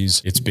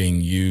 series. It's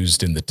being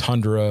used in the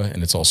Tundra,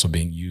 and it's also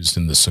being used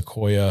in the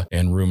Sequoia.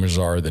 And rumors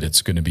are that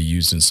it's going to be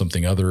used in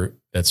something other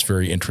that's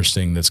very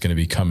interesting that's going to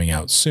be coming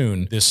out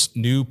soon. This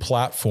new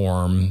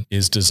platform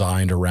is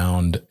designed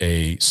around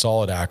a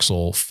solid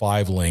axle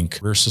 5-link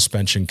rear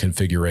suspension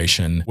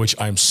configuration, which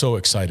I'm so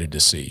excited to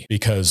see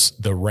because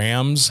the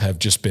Rams have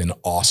just been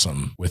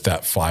awesome with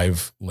that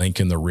 5-link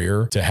in the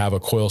rear. To have a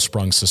coil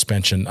sprung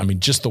suspension, I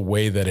mean, just the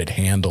way that it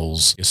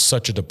handles is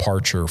such a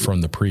departure from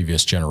the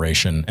previous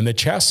generation. And the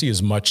chassis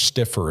is much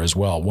stiffer as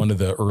well. One of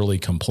the early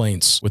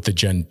complaints with the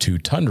Gen 2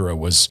 Tundra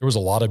was there was a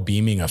lot of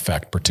beaming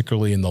effect,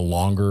 particularly in the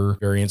longer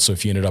variant. So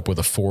if you ended up with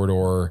a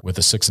 4-door with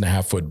a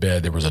 6.5 foot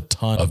bed, there was a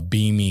ton of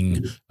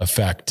beaming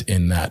effect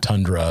in that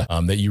Tundra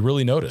that you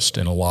really noticed,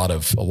 and a lot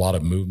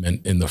of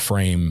movement in the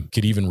frame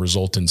could even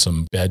result in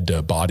some bed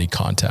to body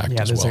contact.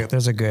 Yeah,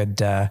 there's a good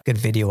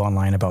video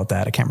online about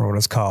that. I can't remember what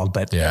it's called,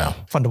 but yeah,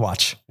 fun to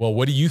watch. Well,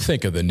 what do you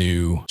think of the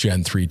new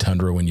Gen 3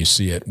 Tundra when you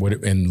see it?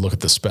 And look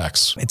at the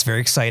specs. It's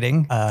very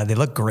exciting. They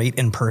look great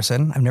in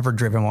person. I've never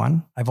driven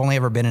one. I've only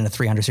ever been in a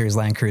 300 series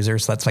Land Cruiser,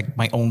 so that's like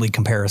my only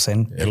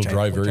comparison. It'll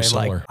drive very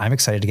similar. Like. I'm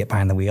excited to get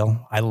behind the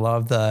wheel. I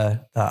love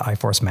the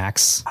iForce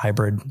Max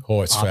hybrid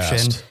it's option.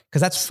 Fast.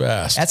 Because that's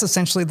fast. That's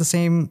essentially the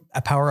same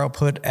power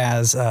output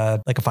as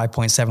like a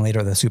 5.7 liter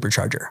of the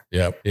supercharger.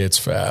 Yep, it's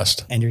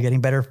fast. And you're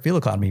getting better fuel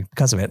economy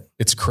because of it.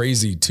 It's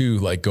crazy too,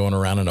 like going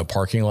around in a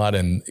parking lot,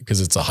 and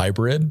because it's a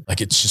hybrid,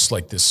 like it's just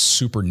like this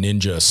super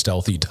ninja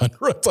stealthy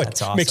Tundra. It's like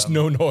awesome. Makes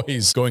no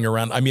noise going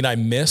around. I mean, I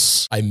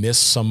miss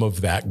some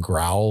of that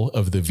growl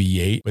of the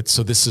V8. But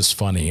so this is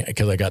funny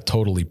because I got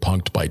totally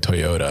punked by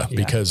Toyota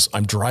because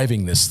I'm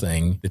driving this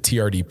thing, the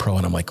TRD Pro,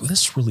 and I'm like, well,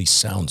 this really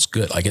sounds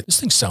good. Like this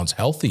thing sounds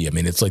healthy. I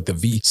mean, it's like the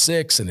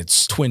V6 and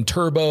it's twin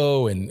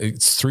turbo and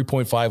it's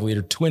 3.5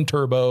 liter twin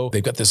turbo.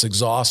 They've got this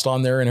exhaust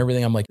on there and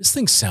everything. I'm like, this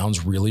thing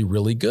sounds really,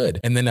 really good.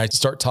 And then I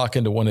start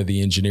talking to one of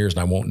the engineers, and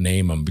I won't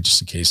name them, but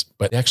just in case,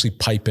 but they actually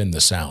pipe in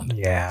the sound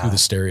through the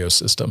stereo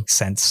system.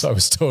 Sense. So I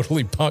was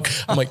totally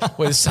punked. I'm like,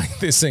 well,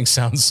 this thing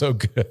sounds so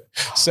good.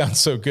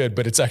 Sounds so good,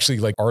 but it's actually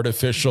like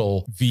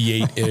artificial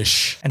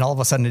V8-ish. And all of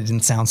a sudden it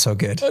didn't sound so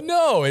good.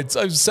 No, it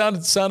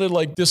sounded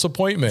like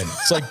disappointment.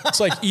 It's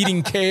like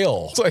eating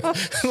kale. It's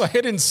like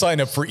I didn't sign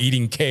up for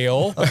eating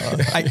kale.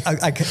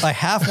 I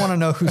half want to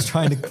know who's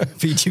trying to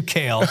feed you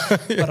kale,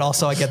 but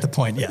also I get the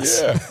point.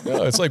 Yes. Yeah.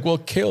 No, it's like, well,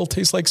 kale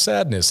tastes like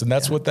sadness. And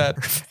that's what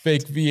that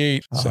fake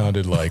V8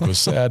 sounded like, was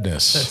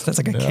sadness. That's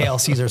like a kale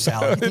Caesar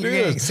salad. It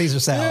is. Caesar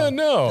salad.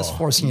 Yeah, no. Just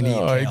forcing you to eat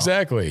kale.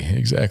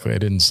 Exactly. I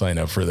didn't sign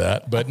up for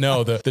that. But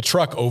no, the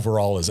truck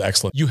overall is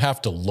excellent. You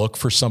have to look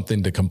for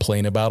something to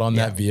complain about on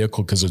that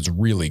vehicle because it's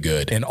really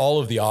good. And all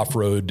of the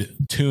off-road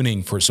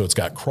tuning so it's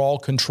got crawl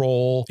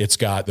control. It's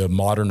got the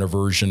modern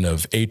version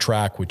of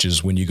A-Track, which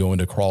is when you go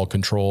into crawl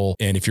control.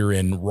 And if you're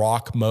in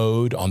rock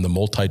mode on the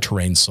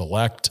multi-terrain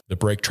select, the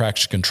brake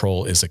traction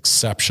control is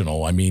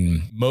exceptional. I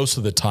mean, most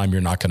of the time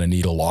you're not going to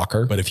need a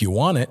locker, but if you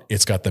want it,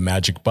 it's got the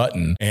magic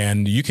button,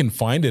 and you can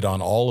find it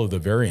on all of the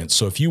variants.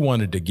 So if you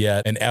wanted to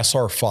get an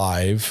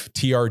SR5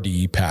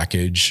 TRD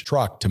package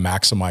truck to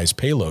maximize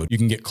payload, you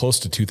can get close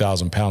to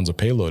 2,000 pounds of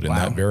payload in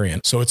that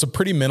variant. So it's a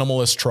pretty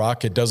minimalist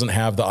truck. It doesn't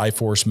have the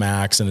iForce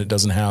Max and it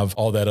doesn't have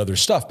all that other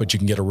stuff, but you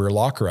can get a rear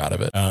locker out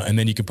of it. And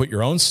then you can put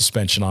your own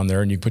suspension on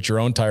there and you can put your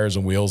own tires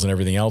and wheels and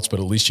everything else, but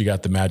at least you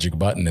got the magic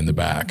button in the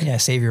back. Yeah,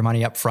 save your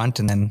money up front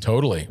and then...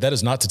 Totally. That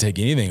is not to take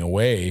anything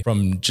away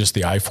from just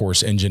the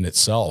iForce engine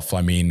itself.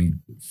 I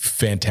mean,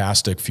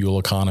 fantastic fuel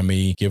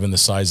economy given the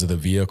size of the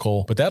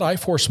vehicle. But that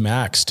iForce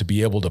Max to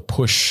be able to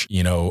push,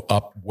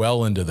 up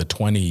well into the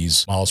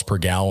 20s miles per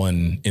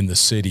gallon in the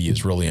city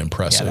is really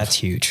impressive. Yeah, that's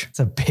huge. It's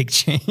a big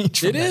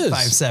change. It is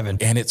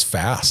 5.7. And it's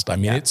fast. I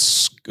mean, it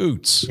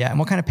scoots. Yeah. And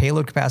what kind of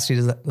payload capacity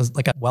does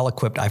like a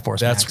well-equipped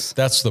iForce Max?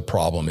 That's the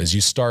problem is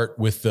you start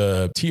with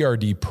the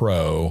TRD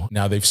Pro.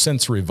 Now they've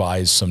since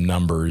revised some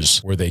numbers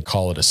where they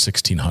call it a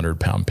 1,600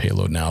 pound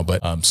payload now,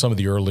 but some of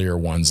the earlier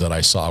ones that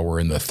I saw were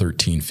in the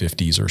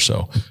 1350s or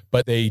so,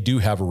 but they do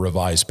have a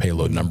revised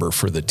payload number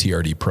for the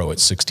TRD Pro at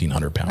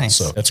 1,600 pounds. Nice.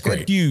 So that's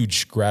great.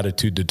 Huge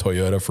gratitude to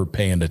Toyota for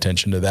paying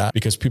attention to that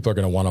because people are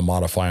going to want to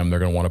modify them. They're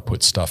going to want to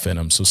put stuff in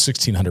them. So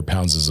 1,600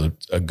 pounds is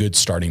a good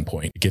starting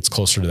point. It gets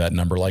closer to that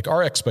number. Like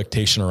our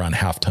expectation around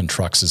half-ton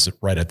trucks is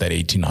right at that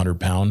 1,800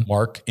 pound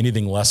mark.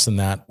 Anything less than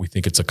that, we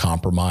think it's a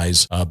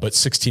compromise, but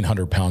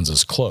 1,600 pounds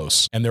is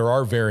close. And there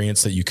are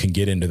variants that you can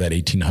get into that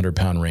 1,800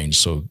 pound range.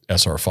 So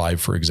SR5,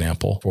 for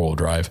example, four-wheel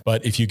drive.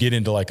 But if you get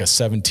into like a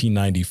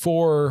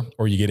 1794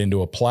 or you get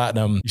into a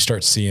Platinum, you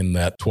start seeing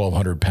that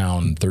 1,200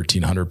 pound,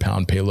 1,300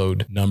 pound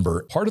payload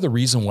number. Part of the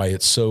reason why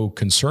it's so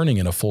concerning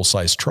in a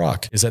full-size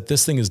truck is that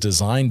this thing is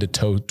designed to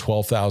tow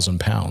 12,000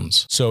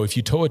 pounds. So if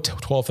you tow a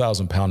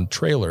 12,000 pound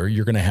trailer,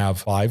 you're going to have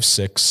 500,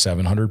 600,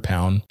 700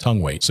 pound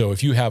tongue weight. So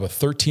if you have a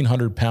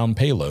 1,300 pound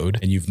payload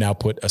and you've now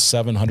put a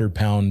 700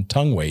 pound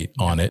tongue weight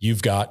on it,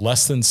 you've got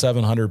less than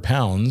 700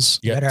 pounds.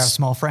 You better have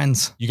small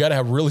friends. You got to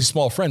have really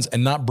small friends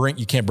and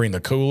you can't bring the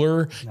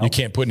cooler. Nope. You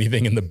can't put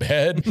anything in the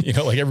bed.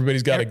 Like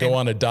everybody's got to go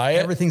on a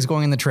diet. Everything's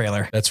going in the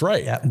trailer. That's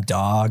right. Yeah.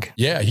 Dog.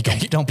 Yeah. You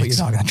don't put your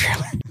dog on the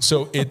trailer.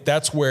 So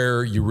that's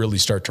where you really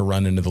start to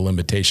run into the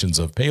limitations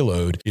of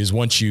payload is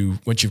once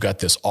you've got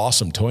this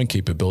awesome towing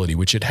capability,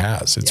 which it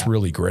has, it's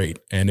really great.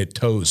 And it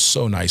tows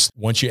so nice.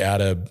 Once you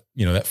add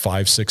that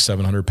 500, 600,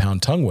 700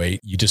 pound tongue weight,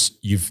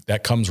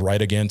 that comes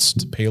right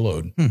against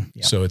payload.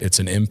 So it's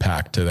an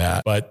impact to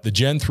that. But the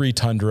Gen 3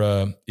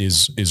 Tundra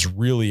is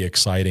really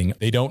exciting.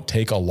 They don't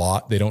take a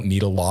lot. They don't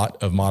need a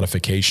lot of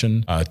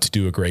modification to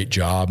do a great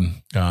job.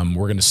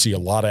 We're going to see a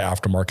lot of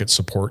aftermarket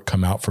support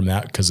come out from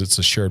that because it's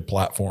a shared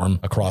platform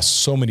across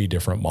so many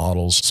different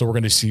models. So we're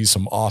going to see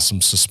some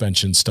awesome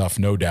suspension stuff,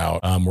 no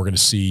doubt. We're going to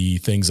see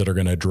things that are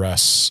going to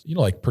address,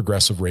 like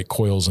progressive rate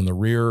coils in the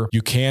rear.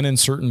 You can, in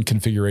certain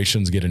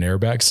configurations, get an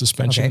airbag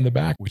suspension in the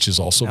back, which is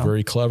also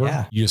very clever.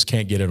 Yeah. You just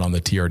can't get it on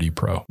the TRD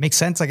Pro. Makes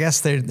sense. I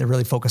guess they're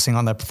really focusing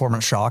on the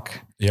performance shock.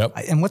 Yep.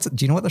 And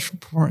do you know what the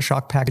performance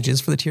shock package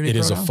is for the TRD Pro? It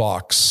is a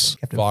Fox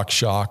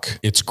shock.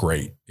 It's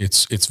great.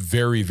 It's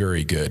very,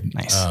 very good.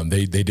 Nice.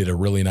 They did a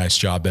really nice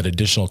job. That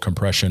additional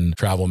compression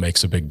travel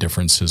makes a big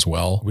difference as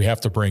well. We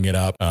have to bring it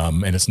up.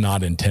 And it's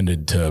not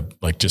intended to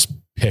just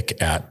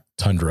pick at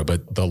Tundra,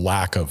 but the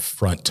lack of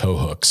front tow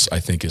hooks, I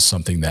think, is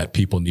something that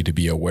people need to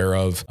be aware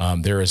of.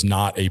 There is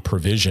not a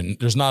provision.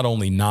 There's not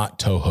only not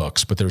tow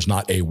hooks, but there's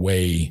not a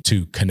way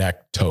to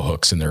connect tow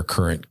hooks in their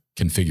current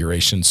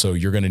configuration. So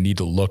you're going to need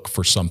to look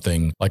for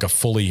something like a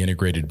fully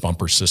integrated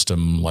bumper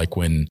system, like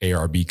when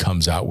ARB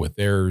comes out with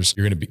theirs.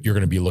 You're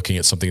going to be looking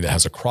at something that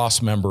has a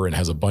cross member and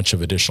has a bunch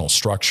of additional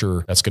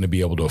structure that's going to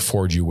be able to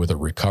afford you with a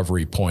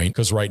recovery point.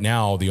 Because right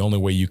now, the only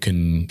way you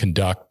can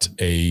conduct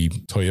a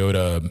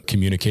Toyota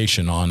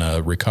communication on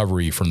a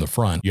recovery from the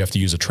front, you have to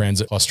use a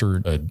transit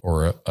cluster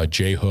or a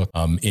J hook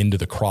into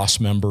the cross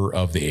member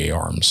of the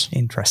A-arms.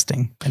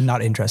 Interesting, and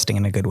not interesting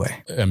in a good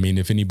way. I mean,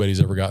 if anybody's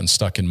ever gotten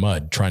stuck in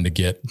mud trying to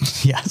get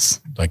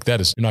yes, like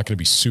that is, you're not going to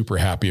be super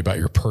happy about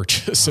your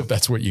purchase if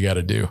that's what you got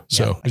to do.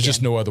 So there's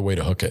just no other way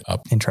to hook it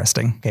up.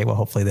 Interesting. Okay. Well,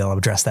 hopefully they'll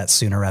address that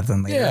sooner rather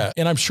than later. Yeah.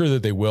 And I'm sure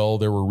that they will.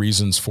 There were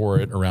reasons for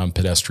it around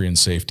pedestrian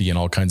safety and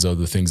all kinds of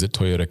other things that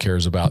Toyota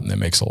cares about. And that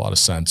makes a lot of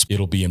sense.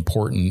 It'll be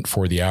important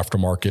for the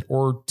aftermarket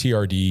or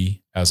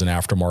TRD as an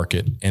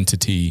aftermarket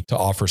entity to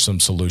offer some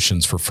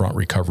solutions for front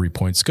recovery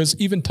points, because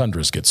even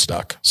Tundras get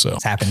stuck. So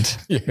it's happened.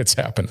 Yeah, it's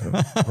happened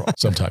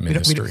sometime in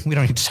history. We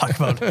don't need to talk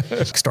about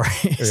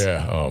stories.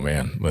 Yeah. Oh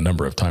man. The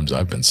number of times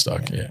I've been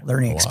stuck. Yeah.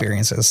 Learning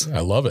experiences. I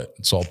love it.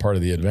 It's all part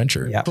of the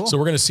adventure. Yeah. Cool. So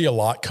we're going to see a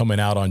lot coming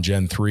out on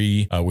Gen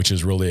 3, which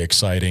is really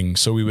exciting.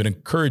 So we would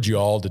encourage you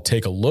all to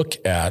take a look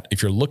at,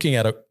 if you're looking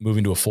at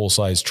moving to a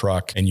full-size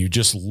truck and you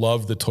just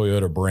love the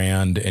Toyota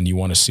brand and you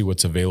want to see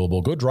what's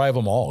available, go drive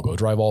them all. Go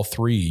drive all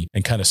three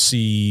and kind of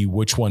see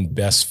which one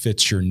best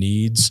fits your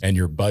needs and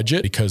your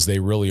budget, because they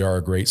really are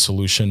a great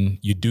solution.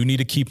 You do need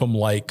to keep them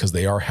light because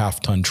they are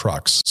half-ton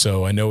trucks.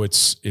 So I know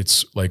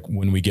it's like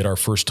when we get our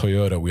first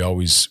Toyota, we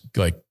always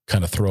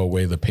kind of throw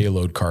away the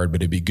payload card,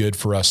 but it'd be good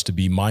for us to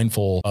be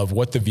mindful of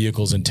what the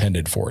vehicle's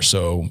intended for.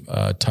 So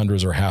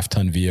Tundras are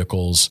half-ton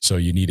vehicles, so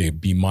you need to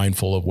be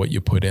mindful of what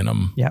you put in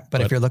them. Yeah, but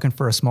if you're looking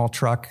for a small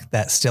truck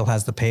that still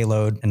has the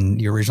payload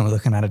and you're originally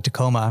looking at a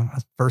Tacoma,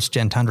 first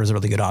gen Tundra is a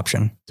really good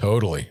option.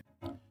 Totally.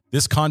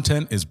 This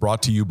content is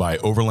brought to you by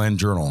Overland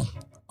Journal.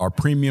 our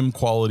premium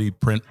quality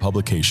print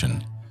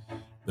publication.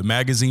 The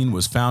magazine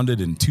was founded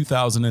in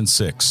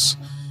 2006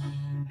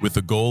 with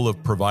the goal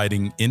of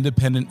providing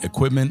independent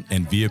equipment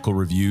and vehicle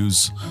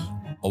reviews,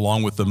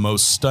 along with the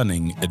most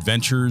stunning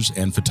adventures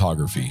and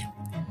photography.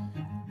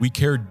 We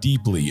care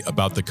deeply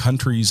about the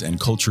countries and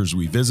cultures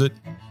we visit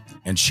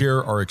and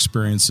share our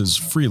experiences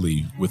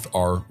freely with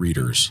our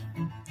readers.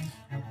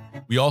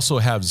 We also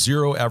have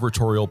zero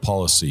advertorial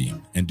policy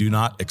and do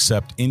not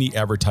accept any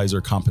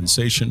advertiser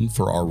compensation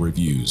for our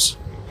reviews.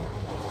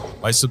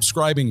 By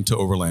subscribing to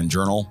Overland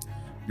Journal,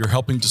 you're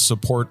helping to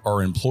support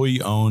our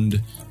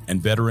employee-owned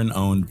and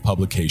veteran-owned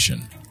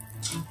publication.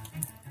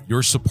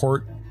 Your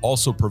support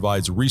also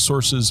provides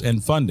resources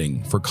and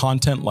funding for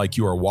content like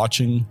you are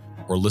watching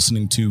or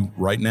listening to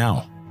right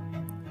now.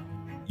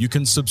 You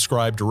can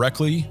subscribe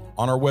directly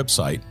on our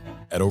website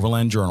at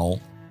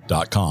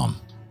overlandjournal.com.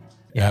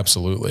 Yeah,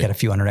 absolutely. Get a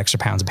few hundred extra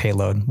pounds of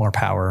payload, more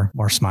power,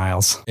 more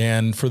smiles.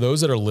 And for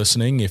those that are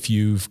listening, if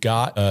you've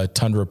got a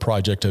Tundra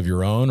project of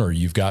your own, or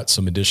you've got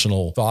some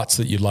additional thoughts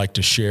that you'd like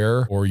to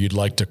share, or you'd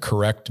like to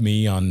correct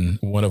me on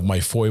one of my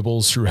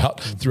foibles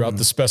throughout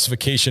the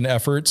specification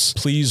efforts,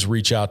 please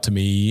reach out to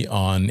me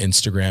on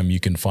Instagram. You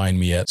can find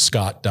me at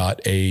scott.a.brady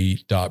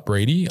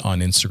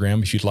on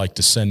Instagram. If you'd like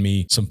to send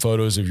me some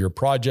photos of your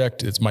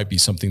project, it might be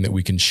something that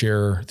we can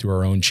share through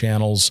our own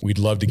channels. We'd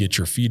love to get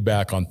your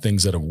feedback on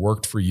things that have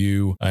worked for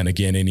you. And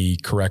again, any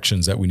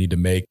corrections that we need to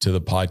make to the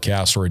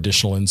podcast or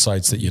additional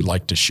insights that you'd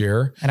like to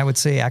share. And I would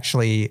say,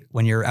 actually,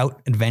 when you're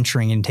out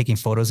adventuring and taking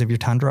photos of your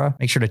Tundra,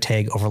 make sure to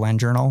tag Overland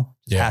Journal.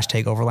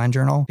 Hashtag Overland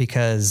Journal,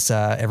 because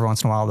every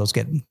once in a while those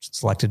get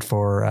selected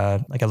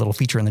for like a little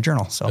feature in the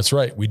journal. So that's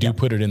right. We do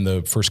put it in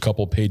the first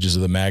couple pages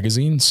of the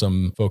magazine.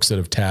 Some folks that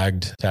have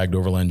tagged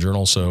Overland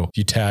Journal. So if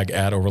you tag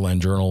at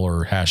Overland Journal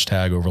or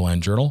hashtag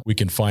Overland Journal, we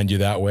can find you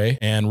that way.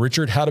 And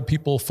Richard, how do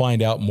people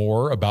find out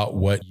more about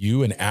what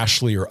you and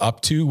Ashley are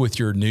up to with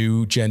your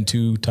new Gen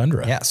 2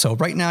 Tundra? Yeah. So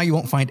right now you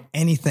won't find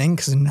anything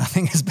because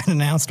nothing has been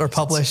announced or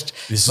published.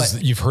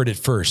 You've heard it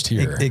first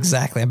here.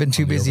 Exactly. I've been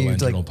too busy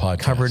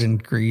covered in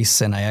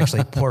grease. And I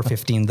actually pour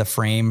 15 the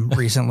frame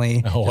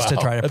recently just to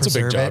try to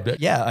preserve it.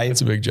 Yeah. That's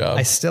a big job.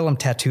 I still am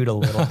tattooed a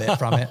little bit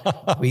from it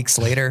weeks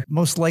later.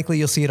 Most likely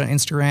you'll see it on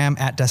Instagram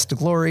at Desk to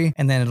Glory.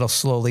 And then it'll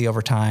slowly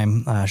over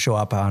time show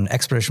up on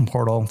Expedition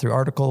Portal through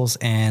articles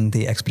and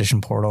the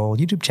Expedition Portal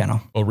YouTube channel.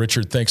 Well,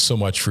 Richard, thanks so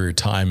much for your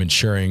time and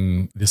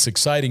sharing this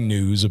exciting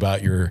news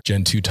about your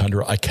Gen 2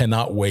 Tundra. I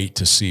cannot wait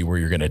to see where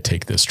you're going to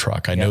take this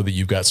truck. I know that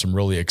you've got some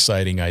really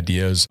exciting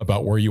ideas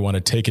about where you want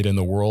to take it in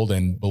the world.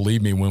 And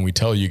believe me, when we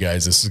tell you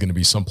guys, this is going to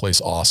be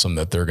someplace awesome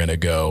that they're going to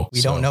go.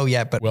 We don't know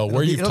yet, but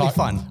where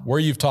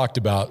you've talked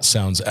about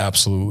sounds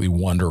absolutely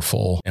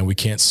wonderful. And we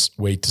can't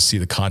wait to see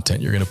the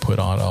content you're going to put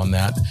on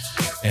that.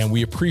 And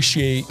we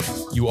appreciate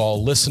you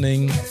all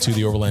listening to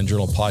the Overland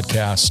Journal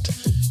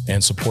podcast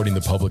and supporting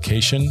the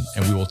publication.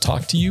 And we will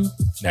talk to you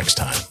next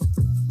time.